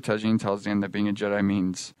recovery, Tajin tells Dan that being a Jedi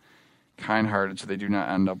means kind-hearted, so they do not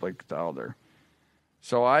end up like the Elder.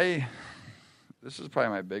 So this is probably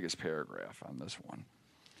my biggest paragraph on this one.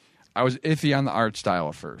 I was iffy on the art style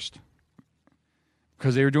at first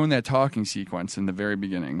because they were doing that talking sequence in the very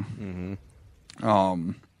beginning.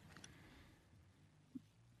 Mm-hmm.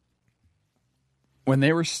 When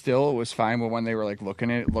they were still, it was fine, but when they were like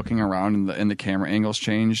looking around and the camera angles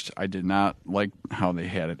changed, I did not like how they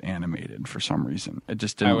had it animated for some reason. It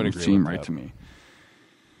just didn't seem right to me.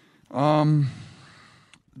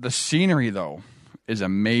 The scenery though is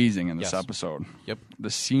amazing in this episode. Yep.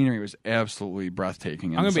 The scenery was absolutely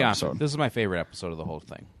breathtaking in I'm this gonna be episode. honest. This is my favorite episode of the whole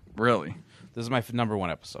thing. Really? This is my number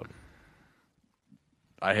one episode.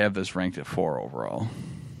 I have this ranked at 4 overall.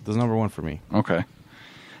 This is number one for me. Okay.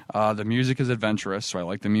 The music is adventurous, so I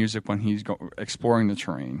like the music when he's exploring the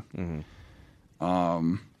terrain.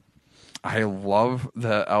 Mm-hmm. I love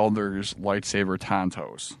the Elder's lightsaber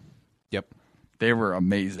tantos. Yep. They were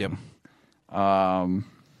amazing. Yep.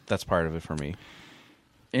 That's part of it for me.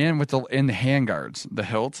 And with the handguards, the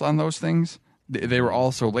hilts on those things, they were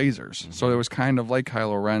also lasers. Mm-hmm. So it was kind of like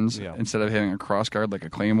Kylo Ren's. Yeah. Instead of having a cross guard like a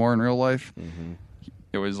claymore in real life, mm-hmm.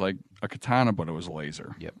 It was like a katana, but it was a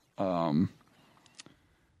laser. Yep.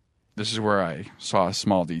 This is where I saw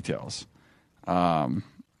small details.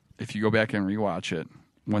 If you go back and rewatch it,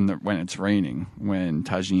 when it's raining, when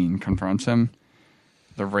Tajin confronts him,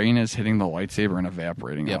 the rain is hitting the lightsaber and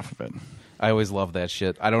evaporating off of it. I always love that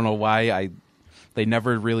shit. I don't know why they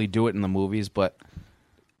never really do it in the movies, but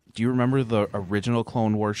do you remember the original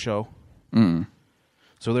Clone Wars show? Mm.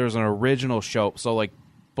 So there was an original show. So like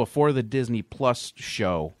before the Disney Plus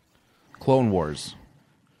show, Clone Wars,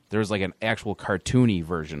 there was like an actual cartoony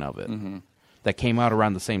version of it that came out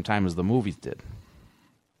around the same time as the movies did.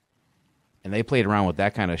 And they played around with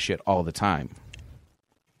that kind of shit all the time.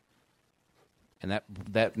 And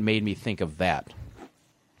that made me think of that.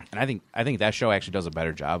 And I think that show actually does a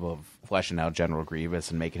better job of fleshing out General Grievous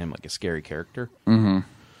and making him like a scary character. Mm-hmm.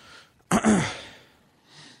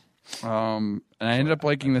 And I ended up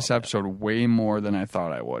liking this episode way more than I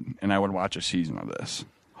thought I would, and I would watch a season of this.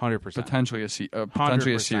 100%. Potentially a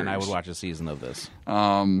series. I would watch a season of this.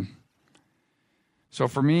 So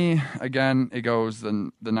for me, again, it goes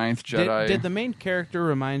the Ninth Jedi. Did the main character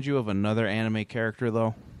remind you of another anime character,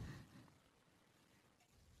 though?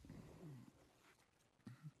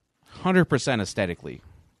 100% aesthetically.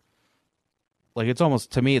 Like, it's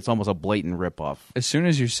almost a blatant ripoff. As soon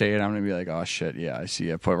as you say it, I'm going to be like, oh, shit, yeah, I see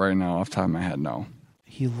it. But right now, off the top of my head, no.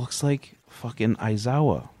 He looks like fucking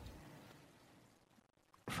Aizawa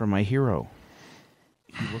from My Hero.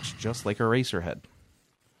 He looks just like Eraserhead.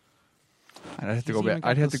 I'd have to go back.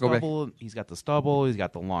 I'd have to go back. He's got the stubble. He's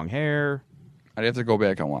got the long hair. I'd have to go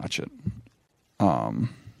back and watch it. I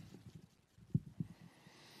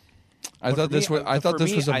thought this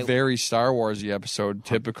was a very Star Warsy episode.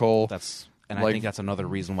 Typical. I think that's another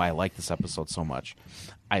reason why I like this episode so much.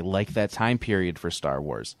 I like that time period for Star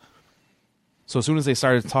Wars. So as soon as they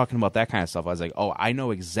started talking about that kind of stuff, I was like, oh, I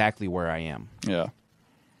know exactly where I am. Yeah.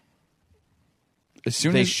 As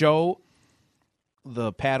soon they as show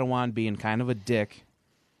the Padawan being kind of a dick,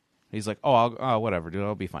 he's like, oh, whatever, dude,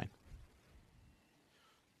 I'll be fine.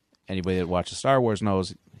 Anybody that watches Star Wars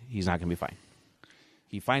knows he's not going to be fine.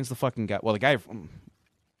 He finds the fucking guy. Well, the guy,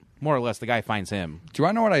 more or less, the guy finds him. Do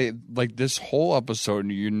I know what I like? This whole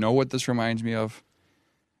episode, you know what this reminds me of?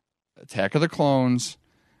 Attack of the Clones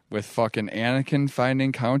with fucking Anakin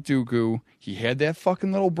finding Count Dooku. He had that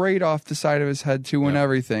fucking little braid off the side of his head too, and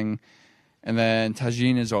everything. And then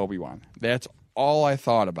Tajin is Obi-Wan. That's all I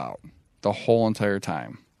thought about the whole entire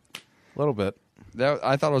time. A little bit.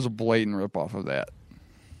 I thought it was a blatant ripoff of that.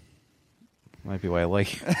 Might be why I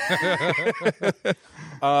like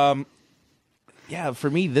it. Yeah, for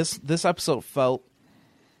me, this episode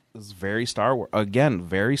was very Star Wars. Again,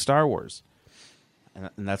 very Star Wars. And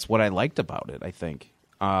that's what I liked about it, I think.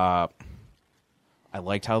 I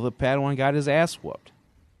liked how the Padawan got his ass whooped.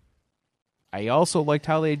 I also liked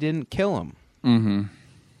how they didn't kill him. Mm-hmm.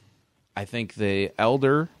 I think the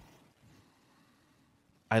Elder,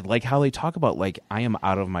 I like how they talk about, like, I am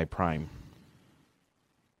out of my prime.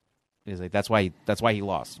 He's like, that's why he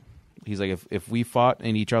lost. He's like, if we fought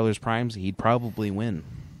in each other's primes, he'd probably win.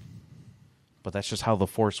 But that's just how the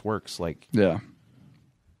Force works. Like, yeah.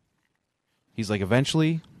 He's like,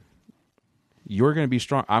 eventually, you're going to be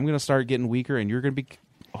strong. I'm going to start getting weaker, and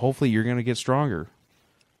hopefully you're going to get stronger.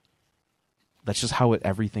 That's just how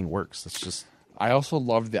everything works. That's just. I also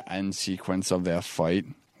loved the end sequence of that fight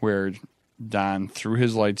where Don threw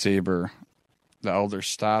his lightsaber the elder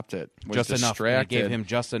stopped it. Was just enough. distracted. It gave him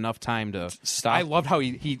just enough time to stop. I loved how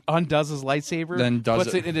he undoes his lightsaber, Then does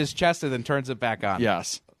puts it in his chest, and then turns it back on.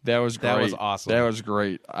 Yes, that was great. That was awesome. That was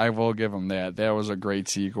great. I will give him that. That was a great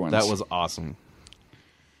sequence. That was awesome.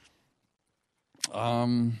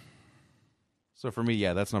 So for me,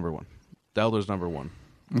 yeah, that's number one. The Elder's number one.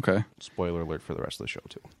 Okay. Spoiler alert for the rest of the show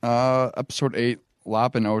too. Episode 8,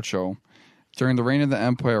 Lop and Ocho. During the reign of the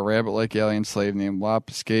Empire, a rabbit-like alien slave named Lop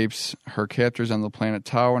escapes her captors on the planet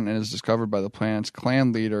Tauan and is discovered by the planet's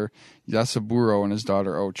clan leader, Yasaburo, and his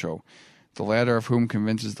daughter Ocho, the latter of whom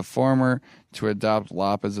convinces the former to adopt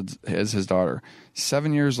Lop as his daughter.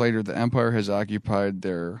 7 years later, the Empire has occupied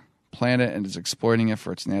their planet and is exploiting it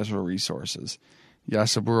for its natural resources.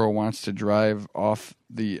 Yasaburo wants to drive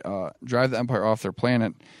the Empire off their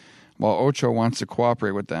planet, while Ocho wants to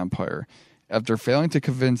cooperate with the Empire. After failing to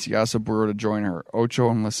convince Yasaburo to join her,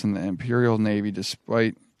 Ocho enlists in the Imperial Navy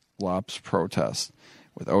despite Lop's protest.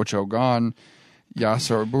 With Ocho gone,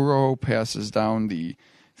 Yasaburo passes down the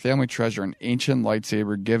family treasure, an ancient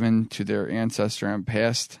lightsaber given to their ancestor and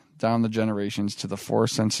passed down the generations to the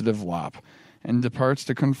Force-sensitive Lop, and departs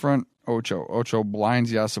to confront Ocho. Ocho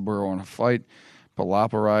blinds Yasaburo in a fight, but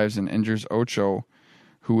Lop arrives and injures Ocho,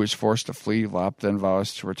 who is forced to flee. Lop then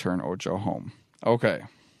vows to return Ocho home. Okay.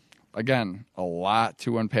 Again, a lot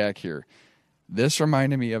to unpack here. This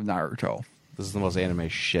reminded me of Naruto. This is the most anime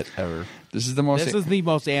shit ever. This is the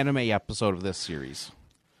most anime episode of this series.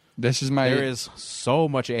 There is so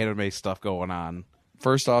much anime stuff going on.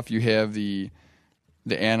 First off, you have the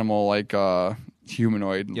animal like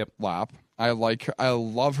humanoid Lop. I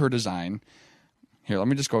love her design. Here, let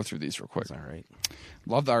me just go through these real quick. That's all right.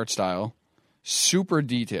 Love the art style. Super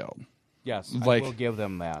detailed. Yes, like, I will give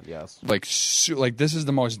them that, yes. Like this is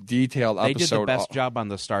the most detailed episode. They did the best job on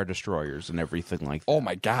the Star Destroyers and everything like that. Oh,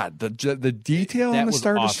 my God. The detail on the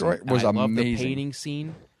Star Destroyer was amazing. I love the painting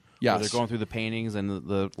scene. Yes. Where they're going through the paintings and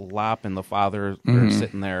the Lop and the father are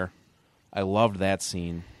sitting there. I loved that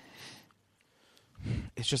scene.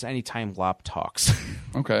 It's just any time Lop talks.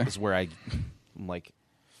 Okay. is where I'm like...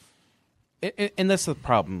 And that's the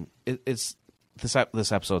problem. It's this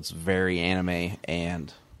episode's very anime,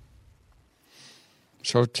 and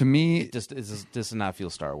so to me, it does not feel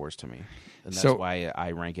Star Wars to me, and that's why I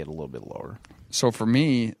rank it a little bit lower. So for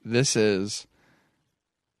me, this is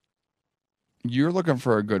you're looking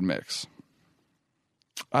for a good mix.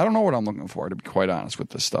 I don't know what I'm looking for, to be quite honest with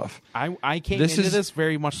this stuff. I came into this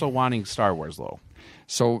very much so wanting Star Wars, though.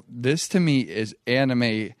 So this to me is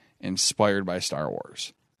anime inspired by Star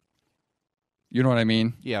Wars. You know what I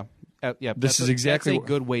mean? Yeah. Yeah. This is exactly that's a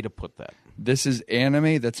good way to put that. This is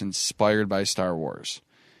anime that's inspired by Star Wars.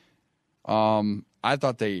 I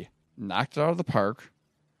thought they knocked it out of the park.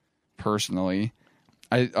 Personally,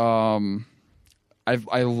 I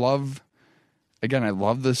love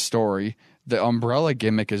this story. The umbrella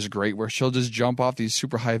gimmick is great, where she'll just jump off these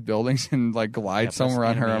super high buildings and like glide somewhere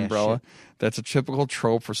on her umbrella. Shit. That's a typical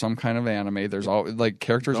trope for some kind of anime. There's always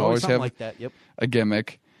characters always have like that. Yep. a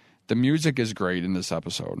gimmick. The music is great in this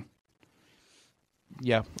episode.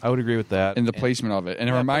 Yeah, I would agree with that. And the placement of it. And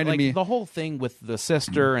it reminded me... the whole thing with the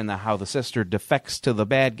sister and how the sister defects to the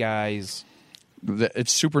bad guys.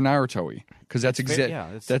 It's super Naruto-y. Because that's exactly...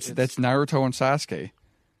 That's Naruto and Sasuke.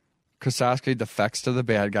 Because Sasuke defects to the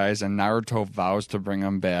bad guys and Naruto vows to bring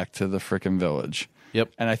them back to the frickin' village.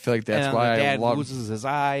 Yep. And I feel like that's why the dad loses his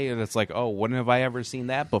eye, and it's like, oh, when have I ever seen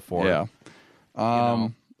that before? Yeah.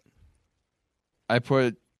 I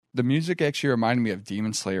put... The music actually reminded me of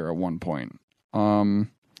Demon Slayer at one point. I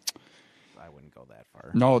wouldn't go that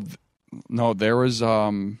far. No, there was I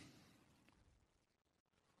don't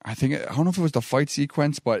know if it was the fight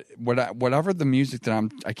sequence, but whatever the music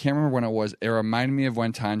that I can't remember when it was. It reminded me of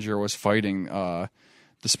when Tanjiro was fighting the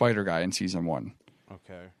spider guy in season 1.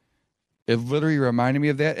 Okay. It literally reminded me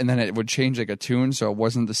of that, and then it would change like a tune, so it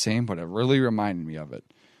wasn't the same, but it really reminded me of it.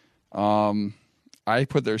 I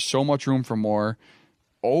put there's so much room for more.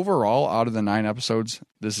 Overall, out of the 9 episodes,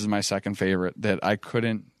 this is my second favorite that I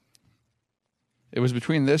couldn't... It was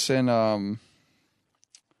between this and...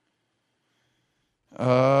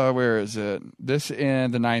 where is it? This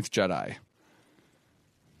and The Ninth Jedi.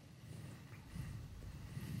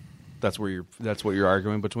 That's what you're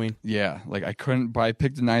arguing between? Yeah, like I couldn't... But I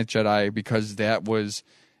picked The Ninth Jedi because that was,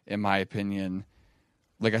 in my opinion...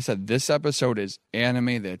 Like I said, this episode is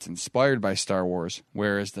anime that's inspired by Star Wars,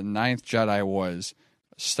 whereas The Ninth Jedi was...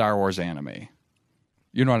 Star Wars anime.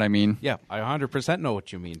 You know what I mean? Yeah, I 100% know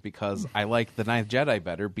what you mean, because I like The Ninth Jedi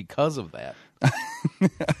better because of that.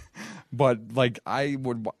 But like I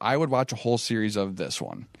would watch a whole series of this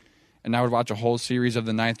one, and I would watch a whole series of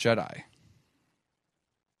The Ninth Jedi.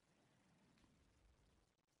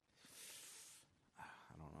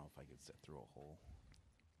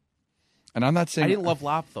 And I'm not saying I didn't love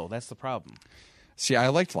Lop though. That's the problem. See, I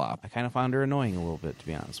liked Lop. I kind of found her annoying a little bit, to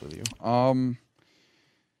be honest with you.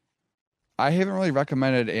 I haven't really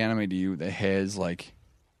recommended anime to you that has like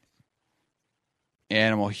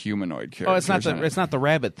animal humanoid characters. Oh, it's not the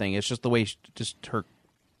rabbit thing. It's just the way just her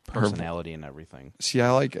personality and everything. See, I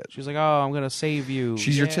like it. She's like, "Oh, I'm gonna save you."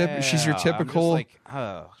 She's your typical. I'm just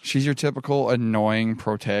like, She's your typical annoying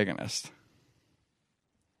protagonist.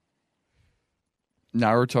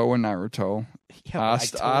 Naruto and Naruto. Yeah,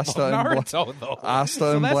 Asta and Naruto, though. Asta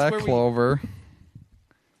So and that's Black where Clover.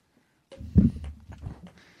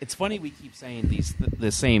 It's funny we keep saying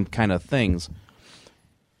the same kind of things.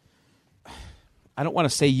 I don't want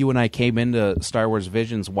to say you and I came into Star Wars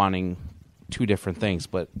Visions wanting two different things,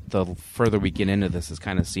 but the further we get into this, is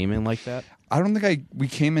kind of seeming like that. I don't think we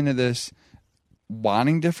came into this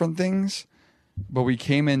wanting different things, but we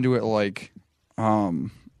came into it like, or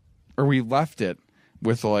we left it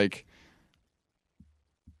with like,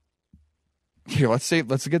 here, let's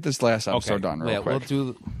get this last episode done real quick.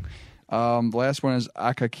 We'll do. The last one is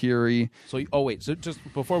Akakiri. So just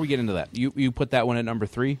before we get into that, you put that one at number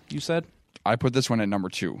 3, you said? I put this one at number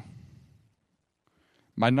 2.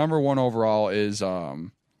 My number 1 overall is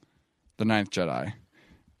The Ninth Jedi.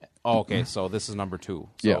 Oh, okay, so this is number 2.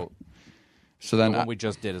 So yeah. So then the one we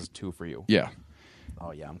just did is 2 for you. Yeah.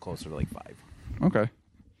 Oh yeah, I'm closer to like 5. Okay.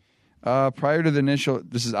 Prior to the initial,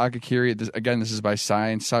 this is Akakiri. This is by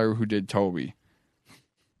Science Saru, who did Toby.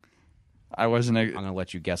 I'm going to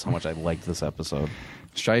let you guess how much I liked this episode.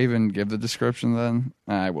 Should I even give the description then?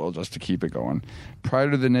 I will, just to keep it going. Prior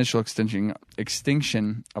to the initial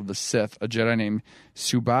extinction of the Sith, a Jedi named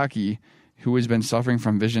Tsubaki, who has been suffering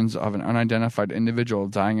from visions of an unidentified individual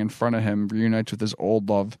dying in front of him, reunites with his old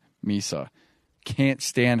love, Misa. Can't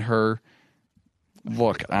stand her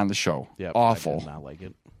look on the show. Yeah, awful. I did not like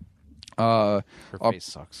it. Her face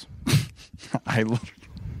sucks. I literally.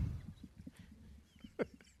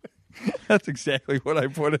 That's exactly what I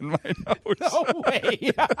put in my notes. No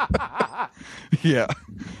way. Yeah.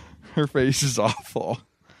 Her face is awful.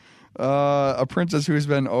 A princess who has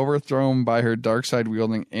been overthrown by her dark side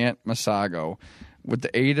wielding Aunt Masago. With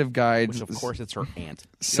the aid of guides. Which, of course, it's her aunt.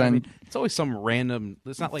 Send, It's always some random.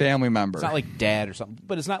 It's not like family member. It's not like dad or something.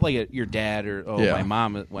 But it's not like your dad or my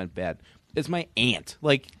mom went bad. It's my aunt.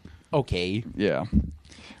 Like, okay. Yeah.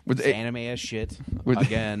 With anime as shit.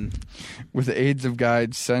 Again. With the aids of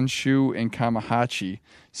guides Senshu and Kamahachi,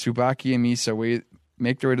 Tsubaki and Misa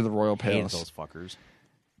make their way to the royal palace. Those fuckers.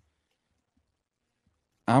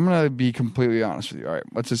 I'm going to be completely honest with you. All right,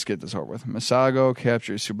 let's just get this over with. Masago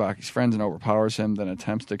captures Tsubaki's friends and overpowers him, then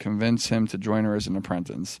attempts to convince him to join her as an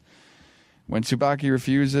apprentice. When Tsubaki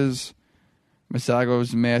refuses,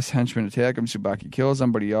 Masago's masked henchmen attack him. Tsubaki kills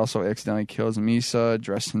them, but he also accidentally kills Misa,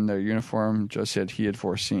 dressed in their uniform, just as he had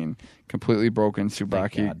foreseen. Completely broken,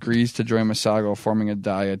 Tsubaki agrees to join Masago, forming a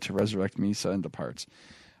dyad to resurrect Misa, and departs.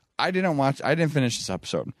 I didn't finish this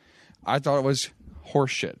episode. I thought it was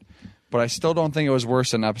horseshit. But I still don't think it was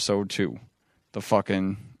worse than episode 2. The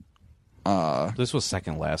fucking... This was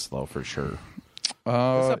second last, though, for sure.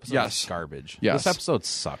 This episode is garbage. Yes. This episode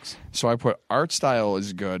sucks. So I put art style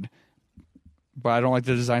is good, but I don't like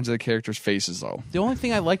the designs of the characters' faces, though. The only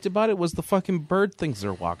thing I liked about it was the fucking bird things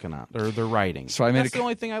they're walking on, or they're riding. That's the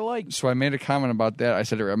only thing I liked. So I made a comment about that. I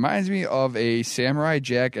said it reminds me of a Samurai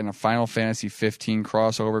Jack and a Final Fantasy 15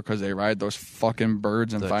 crossover because they ride those fucking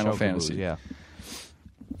birds in Final Fantasy. Yeah.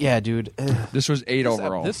 Yeah, dude. This was 8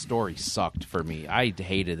 overall. This story sucked for me. I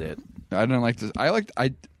hated it. I didn't like this.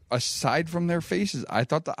 Aside from their faces, I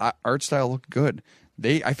thought the art style looked good.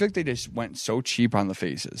 I feel like they just went so cheap on the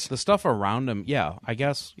faces. The stuff around them, I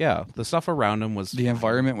guess. The stuff around them was... The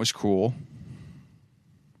environment was cool.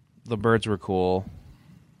 The birds were cool.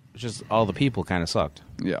 Just all the people kind of sucked.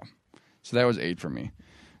 Yeah. So that was 8 for me.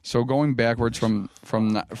 So going backwards from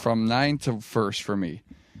 9 to first for me.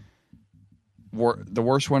 The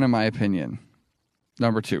worst one, in my opinion,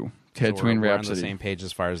 number 2, Tatooine we're Rhapsody. On the same page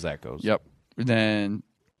as far as that goes. Yep. Then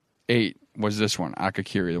 8 was this one,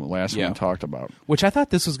 Akakiri, the last one we talked about. Which I thought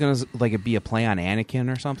this was going to be a play on Anakin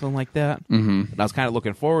or something like that. Mm-hmm. And I was kind of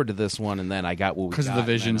looking forward to this one, and then I got what we got. Because of the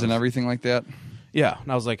visions and everything like that? Yeah. And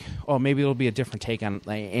I was like, oh, maybe it'll be a different take on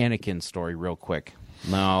the Anakin story real quick.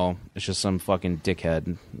 No, it's just some fucking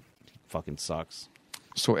dickhead. Fucking sucks.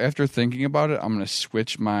 So after thinking about it, I'm going to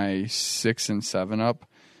switch my 6 and 7 up.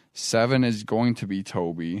 7 is going to be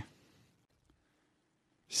Toby.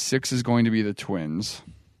 6 is going to be the twins.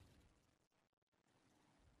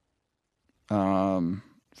 5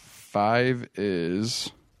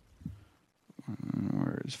 is...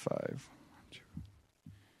 Where is 5?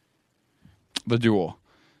 The Duel.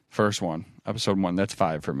 First one. Episode 1. That's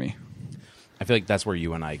 5 for me. I feel like that's where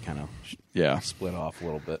you and I kind of Yeah. split off a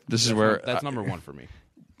little bit. This is where that's number one for me.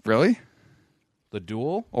 Really? The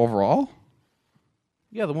Duel. Overall?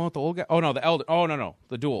 Yeah, the one with the old guy. Oh no, the Elder. Oh no,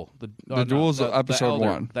 the Duel. The Duel's episode Elder,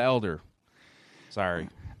 1. The Elder. Sorry.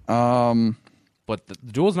 But the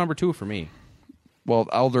Duel's number 2 for me. Well,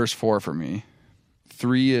 Elder's 4 for me.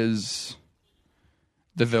 3 is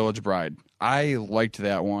The Village Bride. I liked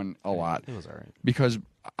that one a lot. It was all right. Because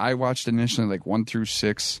I watched initially like 1 through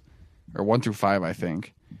 6 or 1 through 5, I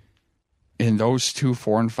think. And those 2,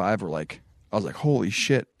 4, and 5 were like, I was like, holy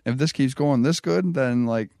shit. If this keeps going this good, then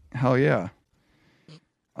like, hell yeah.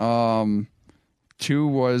 2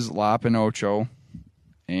 was Lop and Ocho,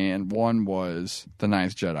 and 1 was The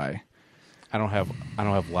Ninth Jedi. I don't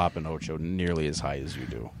have Lop and Ocho nearly as high as you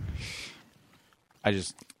do.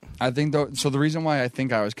 I think though. So the reason why I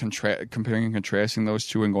think I was comparing and contrasting those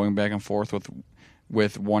 2 and going back and forth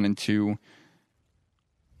with 1 and 2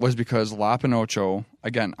 was because Lop and Ocho,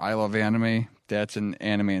 again, I love anime. That's an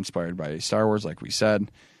anime inspired by Star Wars, like we said.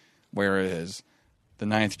 Whereas The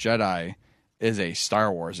Ninth Jedi is a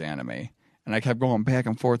Star Wars anime. And I kept going back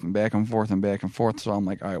and forth and back and forth and back and forth. So I'm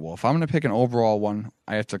like, all right, well, if I'm going to pick an overall one,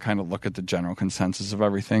 I have to kind of look at the general consensus of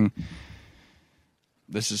everything.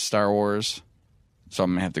 This is Star Wars, so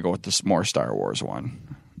I'm going to have to go with this more Star Wars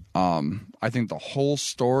one. I think the whole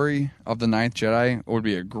story of The Ninth Jedi would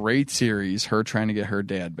be a great series, her trying to get her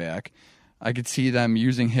dad back. I could see them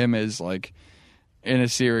using him as, like, in a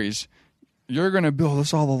series, you're going to build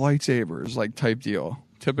us all the lightsabers, like, type deal.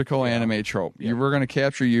 Typical anime trope. Yeah. We're going to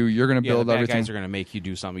capture you. You're going to build the bad everything. guys are going to make you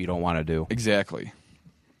do something you don't want to do. Exactly.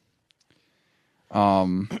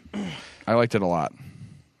 I liked it a lot.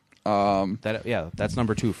 That's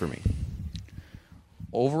number 2 for me.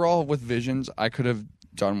 Overall, with Visions, I could have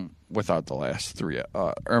done without the last 3,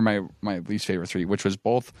 or my least favorite 3, which was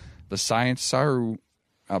both the Science Saru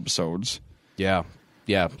episodes. Yeah.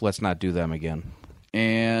 Let's not do them again.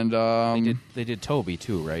 And they did Toby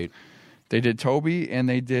too, right? They did Toby, and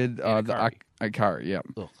they did the Ikari. Ikari, yeah.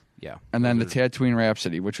 Ugh, yeah. And then the Tatooine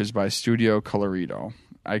Rhapsody, which was by Studio Colorido.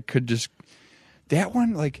 I could just... That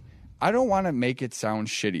one, like, I don't want to make it sound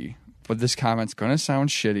shitty, but this comment's going to sound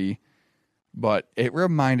shitty, but it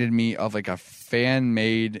reminded me of, like, a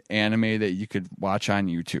fan-made anime that you could watch on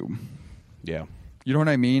YouTube. Yeah. You know what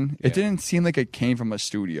I mean? Yeah. It didn't seem like it came from a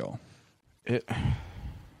studio. And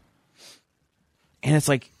it's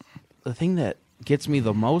like, the thing that gets me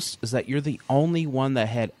the most is that you're the only one that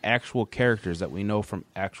had actual characters that we know from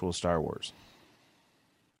actual Star Wars.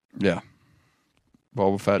 Yeah.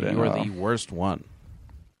 Boba Fett and... You're the worst one.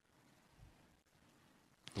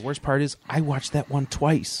 The worst part is, I watched that one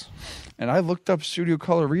twice. And I looked up Studio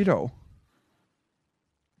Colorido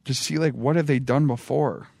to see, like, what have they done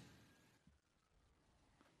before?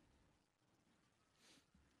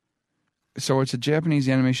 So it's a Japanese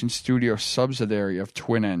animation studio subsidiary of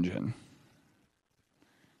Twin Engine.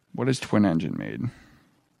 What has Twin Engine made?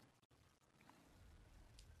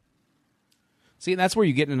 See, that's where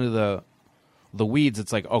you get into the weeds.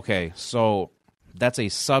 It's like, okay, so that's a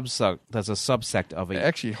subsect of a...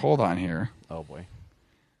 Actually, hold on here. Oh, boy.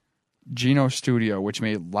 Geno Studio, which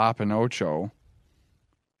made Lop and Ocho,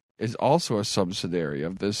 is also a subsidiary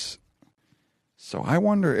of this. So I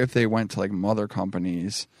wonder if they went to, like, mother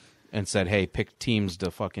companies... And said, hey, pick teams to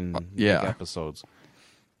fucking make episodes.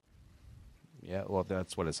 Yeah, well,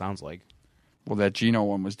 that's what it sounds like. Well, that Geno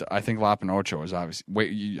one was... I think Lop and Ocho is obviously...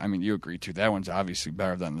 you agree, too. That one's obviously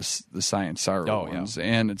better than the Science Saru ones. Yeah.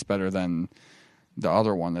 And it's better than the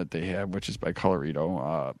other one that they have, which is by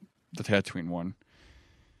Colorido, the Tatooine one.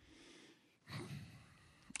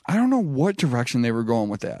 I don't know what direction they were going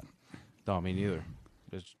with that. No, me neither.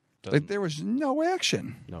 Like, there was no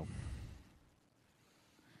action. No.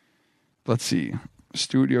 Let's see.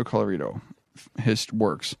 Studio Colorido. His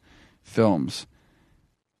works. Films.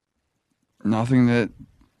 Nothing that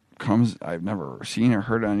comes... I've never seen or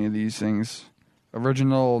heard any of these things.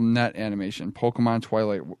 Original net animation. Pokemon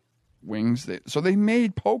Twilight Wings. So they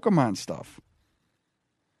made Pokemon stuff.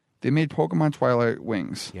 They made Pokemon Twilight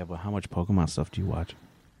Wings. Yeah, but how much Pokemon stuff do you watch?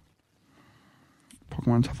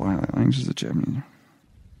 Pokemon Twilight Wings is a Japanese...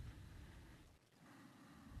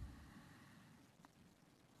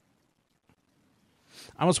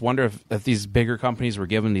 I almost wonder if these bigger companies were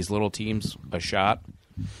giving these little teams a shot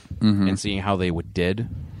and seeing how they did.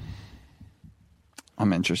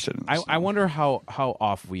 I'm interested in this. I wonder how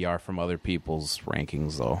off we are from other people's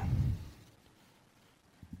rankings, though.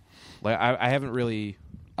 Like I haven't really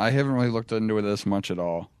looked into it this much at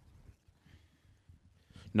all.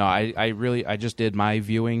 No, I just did my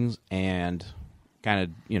viewings and kind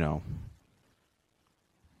of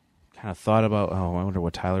kind of thought about, I wonder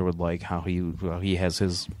what Tyler would like, how he has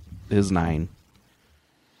his 9.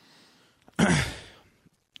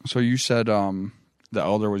 So you said The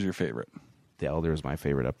Elder was your favorite. The Elder is my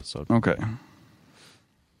favorite episode. Okay.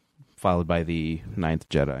 Followed by the 9th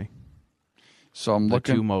Jedi. So I'm the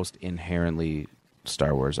looking. 2 most inherently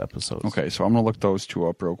Star Wars episodes. Okay, so I'm going to look those 2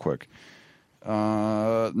 up real quick.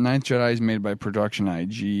 Ninth Jedi is made by Production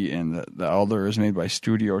IG, and the Elder is made by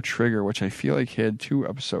Studio Trigger, which I feel like had 2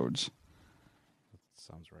 episodes.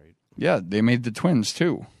 Sounds right. Yeah, they made the twins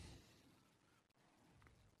too.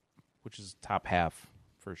 Which is top half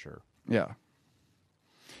for sure. Yeah.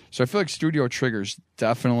 So I feel like Studio Trigger's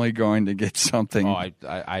definitely going to get something. Oh,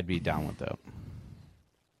 I'd be down with that.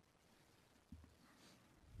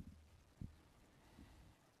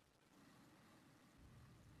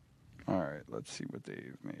 All right, let's see what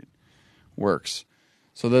they've made. Works.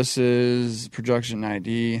 So this is Production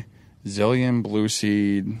ID, Zillion, Blue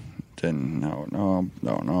Seed, then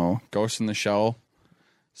no. Ghost in the Shell,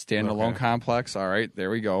 Standalone Okay. Complex. All right, there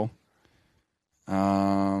we go.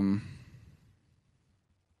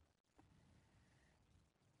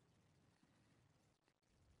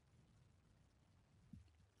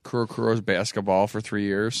 Kurokuro's Basketball for 3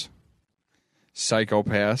 years.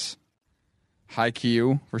 Psychopaths.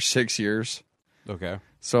 Haikyuu for 6 years. Okay.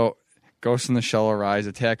 So, Ghost in the Shell Arise,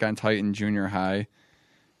 Attack on Titan Junior High,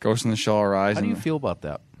 Ghost in the Shell Arise. How do you feel about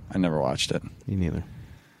that? I never watched it. Me neither.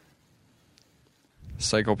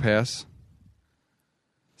 Psychopaths.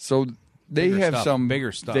 So they Bigger have stuff. some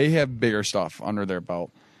Bigger stuff. They have bigger stuff under their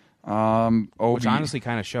belt. Which honestly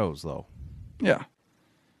kind of shows, though. Yeah.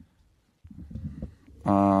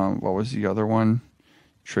 What was the other one?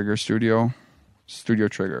 Trigger Studio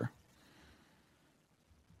Trigger.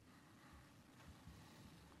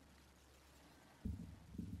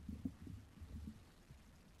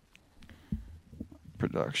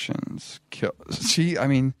 Productions. Kill. See, I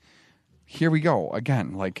mean, here we go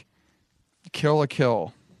again. Like, Kill a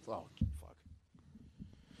Kill. Oh, fuck.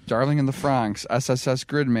 Darling in the Franxx, SSS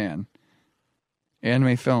Gridman,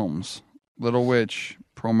 Anime Films, Little Witch,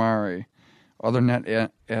 Promare, other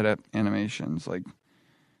net animations. Like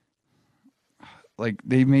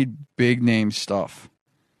they made big name stuff.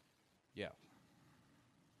 Yeah.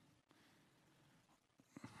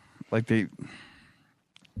 Like they.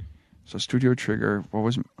 So Studio Trigger, what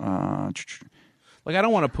was Like, I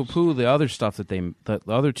don't want to poo-poo the other stuff that the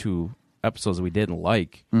other 2 episodes that we didn't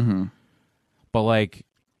like. Mm-hmm. But, like,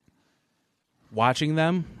 watching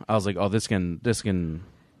them, I was like, oh, this can,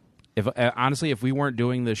 if honestly, if we weren't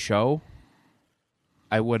doing this show,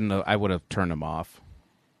 I would have turned them off.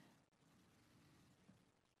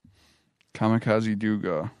 Kamikaze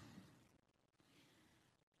Duga.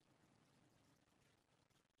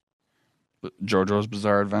 JoJo's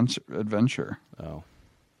Bizarre Adventure. Oh.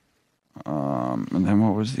 And then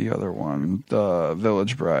what was the other one? The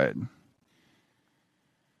Village Bride.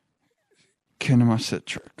 Kinema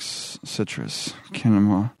Citrus.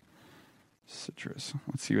 Kinema Citrus.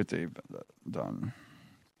 Let's see what they've done.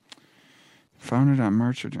 Founded on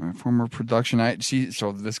March of former production IG.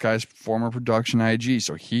 So this guy's former production IG.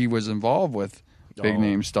 So he was involved with big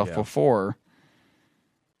name stuff before.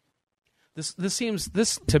 This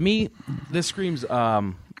to me, this screams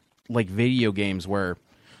like video games where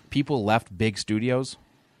people left big studios,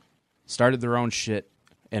 started their own shit,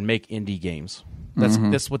 and make indie games.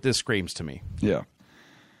 That's what this screams to me. Yeah.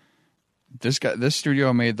 This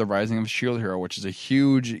studio made The Rising of Shield Hero, which is a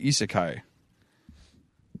huge isekai.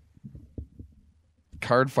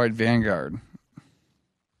 Card Fight Vanguard.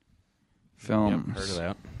 Films. Yep, heard of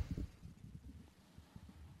that.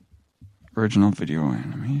 Original video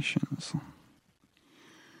animations.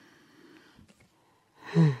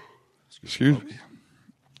 Excuse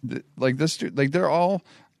me. Like this, like they're all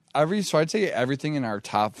so I'd say everything in our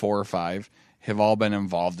top 4 or 5 have all been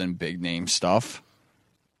involved in big name stuff,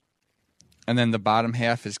 and then the bottom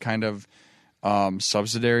half is kind of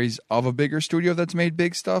subsidiaries of a bigger studio that's made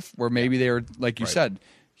big stuff. Where maybe they were, like you said,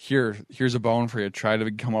 here's a bone for you. Try to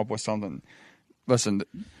come up with something. Listen.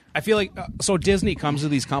 I feel like so Disney comes to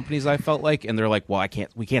these companies. I felt like, and they're like, "Well,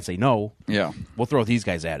 we can't say no. Yeah, we'll throw these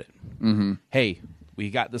guys at it. Mm-hmm. Hey, we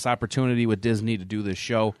got this opportunity with Disney to do this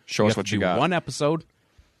show. Show us what you got. One episode.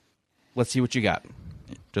 Let's see what you got.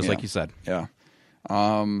 Just like you said. Yeah.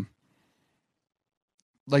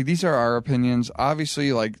 Like these are our opinions.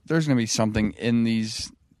 Obviously, like there's going to be something in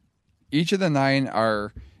these. Each of the 9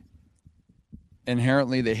 are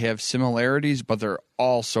inherently they have similarities, but they're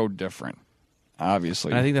all so different.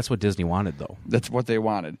 Obviously, And I think that's what Disney wanted, though. that's what they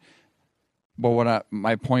wanted. But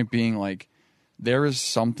my point being, like, there is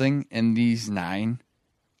something in these 9.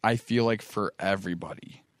 I feel like for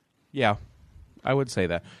everybody, Yeah, I would say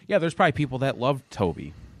that. Yeah, there's probably people that love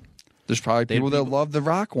Toby. There's probably people that love the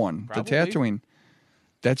Rock one, Probably. the Tatooine.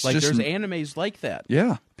 That's Like, just there's animes like that.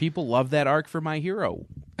 yeah. People love that arc for My Hero.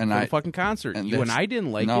 And for I the fucking concert. and You and that's- I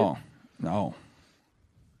didn't like it. No.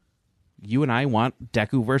 You and I want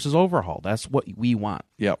Deku versus Overhaul. That's what we want.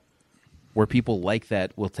 Yep. Where people like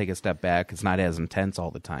that will take a step back. It's not as intense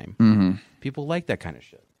all the time. Mm-hmm. People like that kind of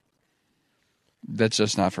shit. That's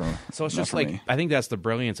just not for. So it's not just for like, me. I think that's the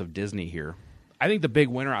brilliance of Disney here. I think the big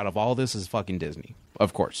winner out of all this is fucking Disney,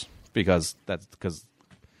 of course, because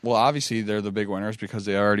Well, obviously they're the big winners because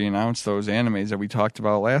they already announced those animes that we talked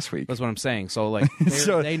about last week. that's what I'm saying. So like,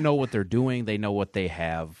 they know what they're doing. They know what they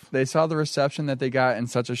have. They saw the reception that they got in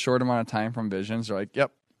such a short amount of time from Visions. They're like,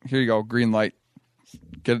 "Yep, here you go, green light.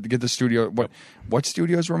 Get the studio. What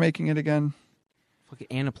studios were making it again? Fucking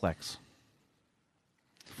Aniplex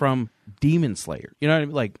from Demon Slayer. You know what I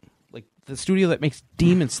mean? Like the studio that makes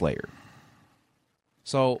Demon Slayer.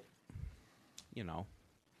 So, you know,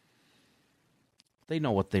 they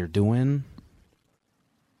know what they're doing.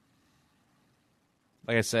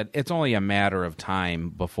 Like I said, it's only a matter of time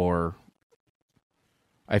before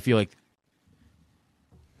I feel like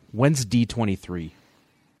when's D23?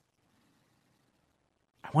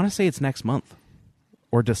 I want to say it's next month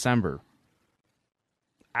or December.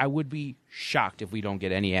 I would be shocked if we don't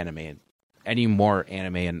get any more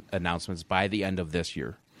anime announcements by the end of this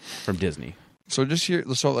year from Disney. So just here,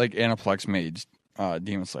 so like Aniplex made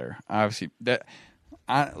Demon Slayer. Obviously,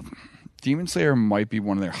 Demon Slayer might be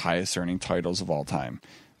one of their highest earning titles of all time.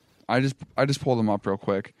 I just pulled them up real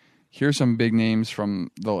quick. Here's some big names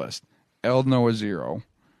from the list: El Noah Zero,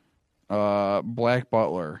 Black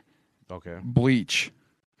Butler, Okay. Bleach,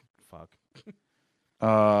 Fuck.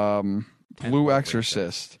 Blue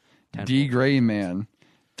Exorcist, D. Gray Man,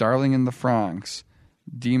 Darling in the Franxx,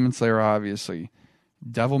 Demon Slayer, obviously,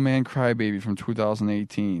 Devilman Crybaby from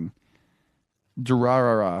 2018,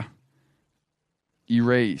 Durarara,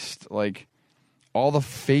 Erased, like all the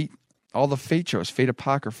Fate shows, Fate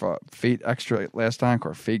Apocrypha, Fate Extra Last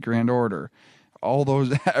Encore, Fate Grand Order, all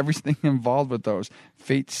those, everything involved with those,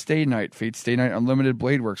 Fate Stay Night Unlimited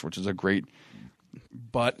Blade Works, which is a great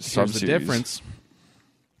But here's the sub-series. difference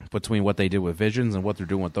between what they did with Visions and what they're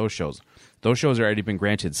doing with those shows. Those shows have already been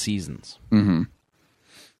granted seasons. Mm-hmm.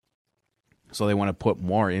 So they want to put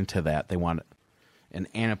more into that. They want an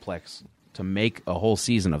Aniplex to make a whole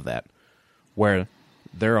season of that, where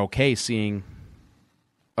they're okay seeing,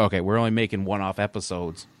 okay, we're only making one-off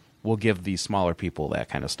episodes. We'll give these smaller people that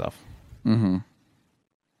kind of stuff. Mm-hmm.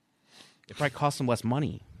 It probably costs them less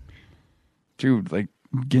money. Dude, like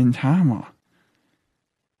Gintama,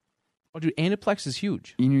 Oh, dude, Aniplex is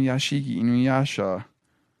huge. Inuyashiki, Inuyasha,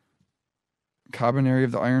 Kabaneri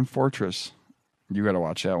of the Iron Fortress. You got to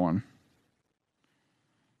watch that one.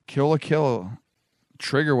 Kill la Kill.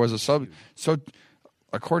 Trigger was a sub. So,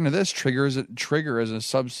 according to this, Trigger is a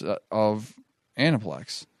subset of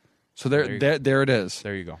Aniplex. So there it is.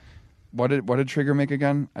 There you go. What did Trigger make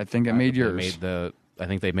again? I think it made yours. I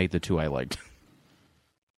think they made the two I liked.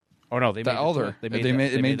 Oh no, they The made Elder. They They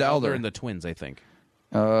made the Elder. and the Twins. I think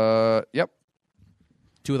Yep.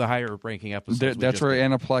 two of the higher ranking episodes. That's where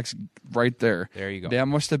Aniplex right there. There you go. That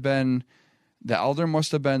must have been the Elder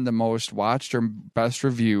must have been the most watched or best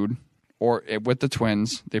reviewed, or with the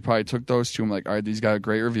Twins. They probably took those two and like, all right, these got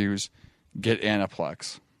great reviews. Get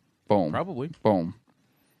Aniplex. Boom. Probably. Boom.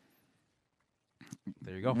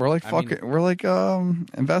 There you go. We're like I mean, we're like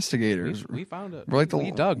investigators. we found it. We're like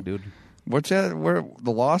we dug, dude. What's that? We're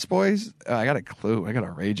the Lost Boys. I got a clue. I got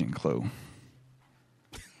a raging clue.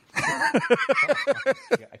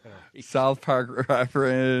 South Park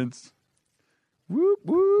reference. Whoop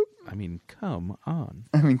whoop. I mean, come on.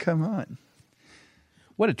 I mean, come on.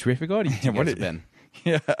 What a terrific audience you What guys a- have been.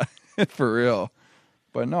 Yeah, for real.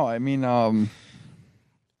 But no, I mean,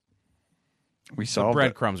 we The saw that.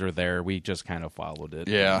 breadcrumbs are there. We just kind of followed it.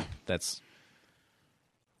 Yeah. That's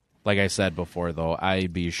like I said before, though.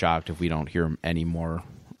 I'd be shocked if we don't hear any more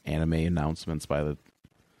anime announcements by the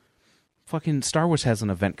fucking Star Wars has an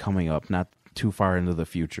event coming up not too far into the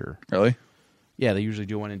future. Really? Yeah, they usually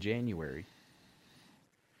do one in January,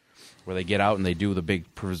 where they get out and they do the big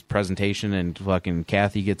presentation, and fucking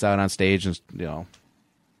Kathy gets out on stage, and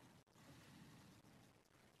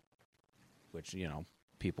which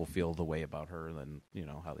people feel the way about her, then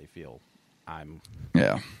how they feel. I'm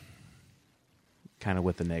Yeah. kind of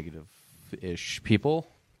with the negative-ish people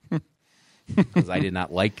because I did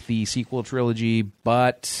not like the sequel trilogy,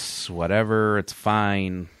 but whatever, it's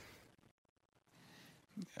fine.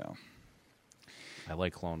 Yeah. I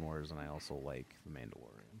like Clone Wars, and I also like The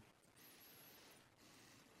Mandalorian.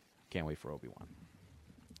 Can't wait for Obi-Wan.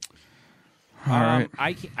 All right.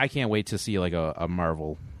 I can't wait to see like a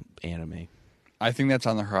Marvel anime. I think that's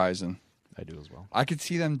on the horizon. I do as well. I could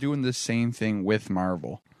see them doing the same thing with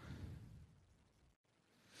Marvel.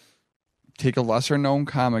 Take a lesser known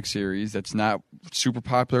comic series that's not super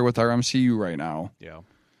popular with our MCU right now. Yeah.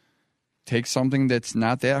 Take something that's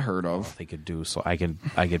not that heard of. They could do so. I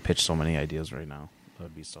could pitch so many ideas right now. That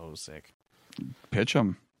would be so sick. Pitch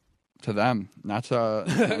them to them, not to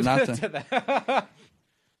them.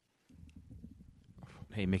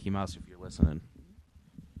 Hey, Mickey Mouse, if you're listening,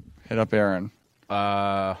 Hit up Aaron.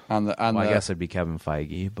 I guess it'd be Kevin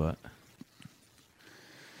Feige, but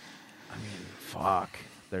I mean, fuck.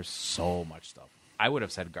 There's so much stuff. I would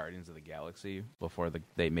have said Guardians of the Galaxy before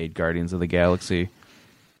they made Guardians of the Galaxy,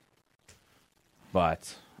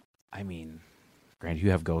 but I mean, granted,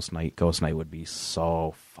 you have Ghost Knight. Ghost Knight would be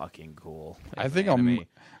so fucking cool. I think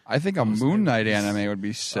a Moon Knight anime would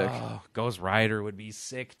be sick. Ghost Rider would be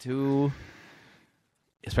sick too.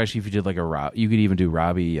 Especially if you did like you could even do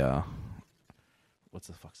Robbie. What's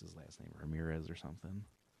the fuck's his last name? Ramirez or something.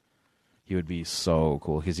 He would be so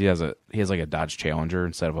cool because he has like a Dodge Challenger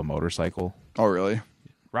instead of a motorcycle. Oh, really?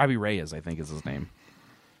 Robbie Reyes, I think, is his name.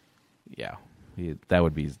 Yeah, that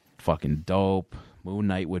would be fucking dope. Moon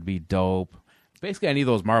Knight would be dope. Basically, any of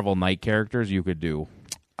those Marvel Knight characters you could do.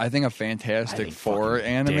 I think a Fantastic Four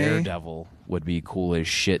anime. Daredevil would be cool as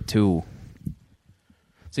shit too.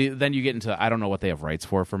 See, then you get into I don't know what they have rights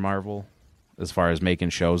for Marvel, as far as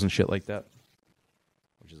making shows and shit like that,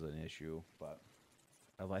 which is an issue. But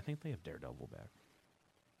I think they have Daredevil back.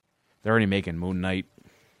 They're already making Moon Knight,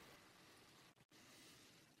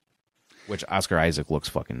 which Oscar Isaac looks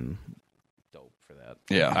fucking dope for that.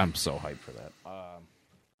 Yeah, I'm so hyped for that.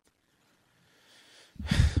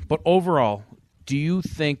 But overall, do you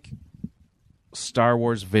think Star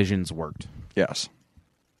Wars Visions worked? Yes.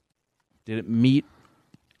 Did it meet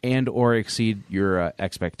and or exceed your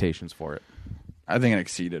expectations for it? I think it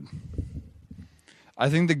exceeded. I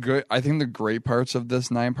think the great parts of this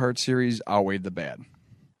 9-part series outweighed the bad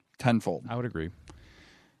tenfold. I would agree.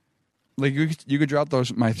 Like you could drop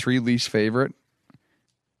my 3 least favorite,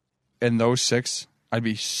 and those 6 I'd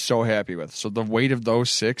be so happy with. So the weight of those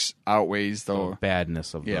 6 outweighs the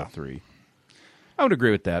badness of the 3. I would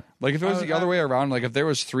agree with that. Like if it was the other way around, like if there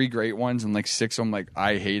was 3 great ones and like 6 of them, like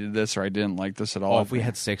I hated this or I didn't like this at all. Oh, if we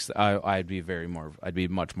had 6, I'd be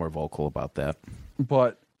much more vocal about that.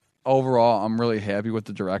 But overall, I'm really happy with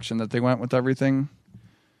the direction that they went with everything.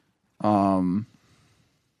 I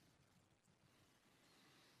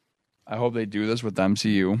hope they do this with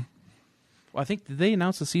MCU. Well, I think did they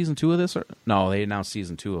announce the season 2 of this? Or no, they announced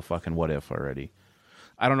season 2 of fucking What If already.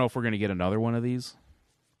 I don't know if we're gonna get another one of these.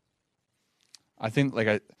 I think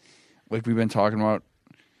like we've been talking about,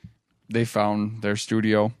 they found their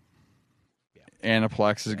studio. Yeah.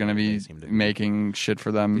 Aniplex is going to be making shit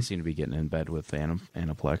for them. They seem to be getting in bed with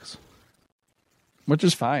Aniplex, which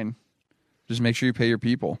is fine. Just make sure you pay your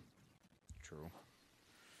people. True.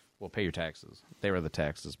 Well, pay your taxes. They were the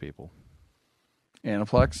taxes people.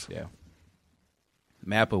 Aniplex? Yeah.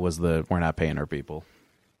 Mappa was we're not paying our people.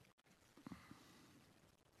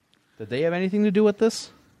 Did they have anything to do with this?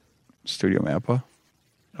 Studio Mappa?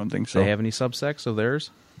 I don't think so. Do they have any subsects of theirs?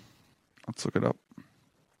 Let's look it up.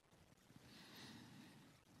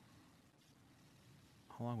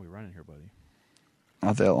 How long are we running here, buddy?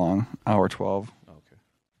 Not that long. Hour 12. Oh, okay.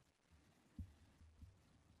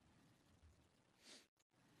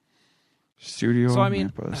 Studio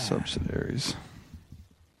Mappa subsidiaries.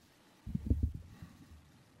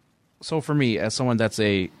 So for me, as someone that's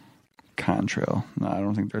a Contrail. No, I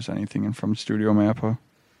don't think there's anything from Studio Mappa.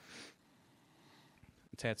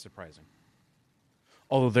 It's tad surprising.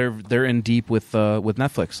 Although they're in deep with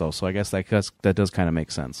Netflix though, so I guess that does kind of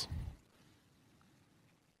make sense.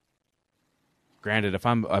 Granted, if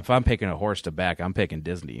I'm picking a horse to back, I'm picking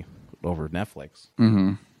Disney over Netflix.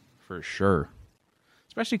 Mm-hmm. For sure.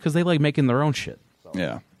 Especially because they like making their own shit. So.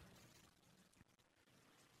 Yeah.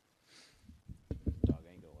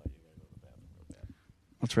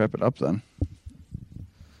 Let's wrap it up then.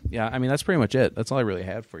 Yeah, I mean, that's pretty much it. That's all I really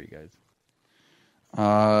had for you guys.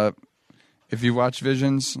 If you watched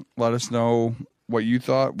Visions, let us know what you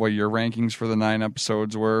thought, what your rankings for the 9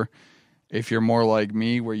 episodes were. If you're more like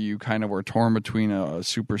me, where you kind of were torn between a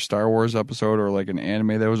super Star Wars episode or like an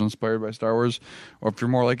anime that was inspired by Star Wars, or if you're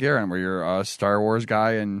more like Aaron, where you're a Star Wars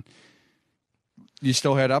guy and you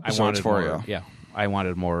still had episodes for you. Yeah, I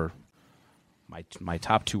wanted more. My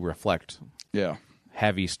top 2 reflect. Yeah.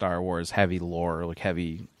 Heavy Star Wars, heavy lore, like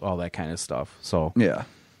heavy all that kind of stuff. So yeah,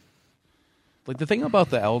 like the thing about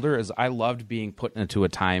The Elder is I loved being put into a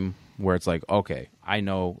time where it's like, okay, I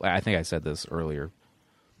know. I think I said this earlier,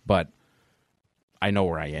 but I know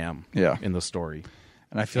where I am. Yeah. In the story,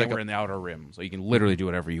 And I feel we're in the Outer Rim, so you can literally do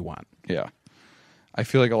whatever you want. yeah, I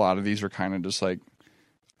feel like a lot of these are kind of just like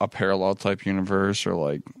a parallel type universe, or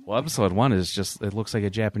like Well, episode 1 is just it looks like a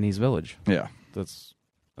Japanese village. yeah,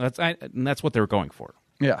 And that's what they were going for.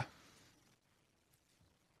 yeah.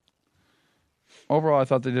 Overall, I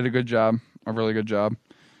thought they did a good job, a really good job.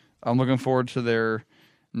 I'm looking forward to their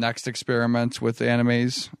next experiments with the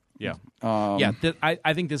animes. Yeah.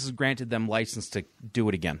 I think this has granted them license to do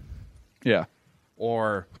it again. Yeah,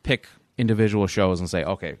 Or pick individual shows and say,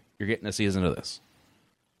 okay, you're getting a season of this.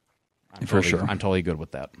 For sure. I'm totally good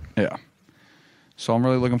with that. yeah. So I'm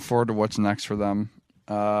really looking forward to what's next for them.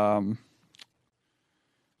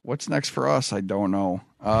 What's next for us? I don't know.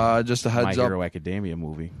 Just a My heads up. Hero Academia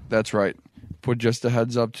movie. That's right. Put just a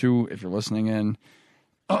heads up too, if you're listening in.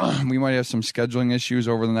 We might have some scheduling issues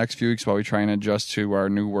over the next few weeks while we try and adjust to our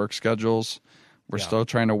new work schedules. We're still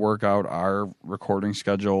trying to work out our recording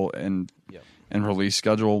schedule and release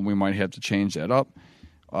schedule. We might have to change that up.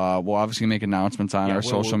 We'll obviously make announcements on our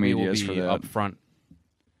social medias for that. Up front.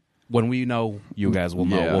 When we know, you guys will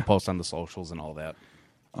know. Yeah. We'll post on the socials and all that.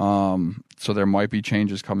 So there might be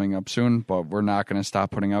changes coming up soon, but we're not going to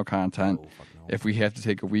stop putting out content. Oh, fuck no. If we have to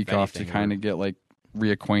take a week If off to anything, kind of get like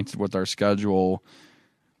reacquainted with our schedule,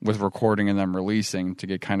 with recording and then releasing to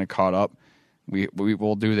get kind of caught up, we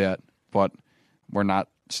will do that. But we're not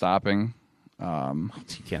stopping. You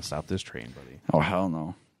can't stop this train, buddy. Oh hell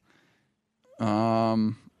no.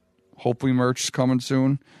 Hopefully merch is coming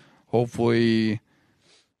soon. Hopefully.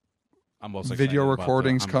 I'm most Video excited about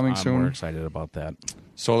recordings that. coming I'm soon. more excited about that.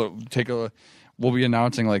 So we'll be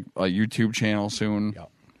announcing like a YouTube channel soon.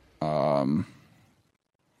 Yep.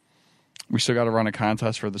 We still got to run a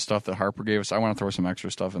contest for the stuff that Harper gave us. I want to throw some extra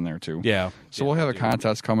stuff in there too. Yeah. So we'll have a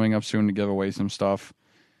contest coming up soon to give away some stuff.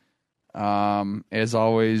 As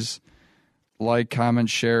always, like, comment,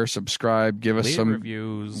 share, subscribe, give us Leave some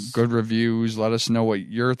reviews. good reviews. Let us know what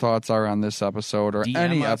your thoughts are on this episode or DM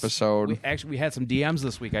any us. episode. We had some DMs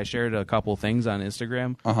this week. I shared a couple things on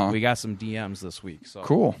Instagram. We got some DMs this week. So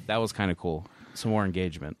Cool. That was kind of cool. Some more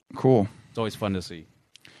engagement. Cool. It's always fun to see.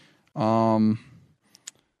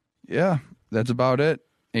 Yeah, that's about it.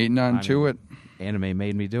 Ain't nothing to it. Anime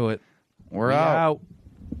made me do it. We're We out. out.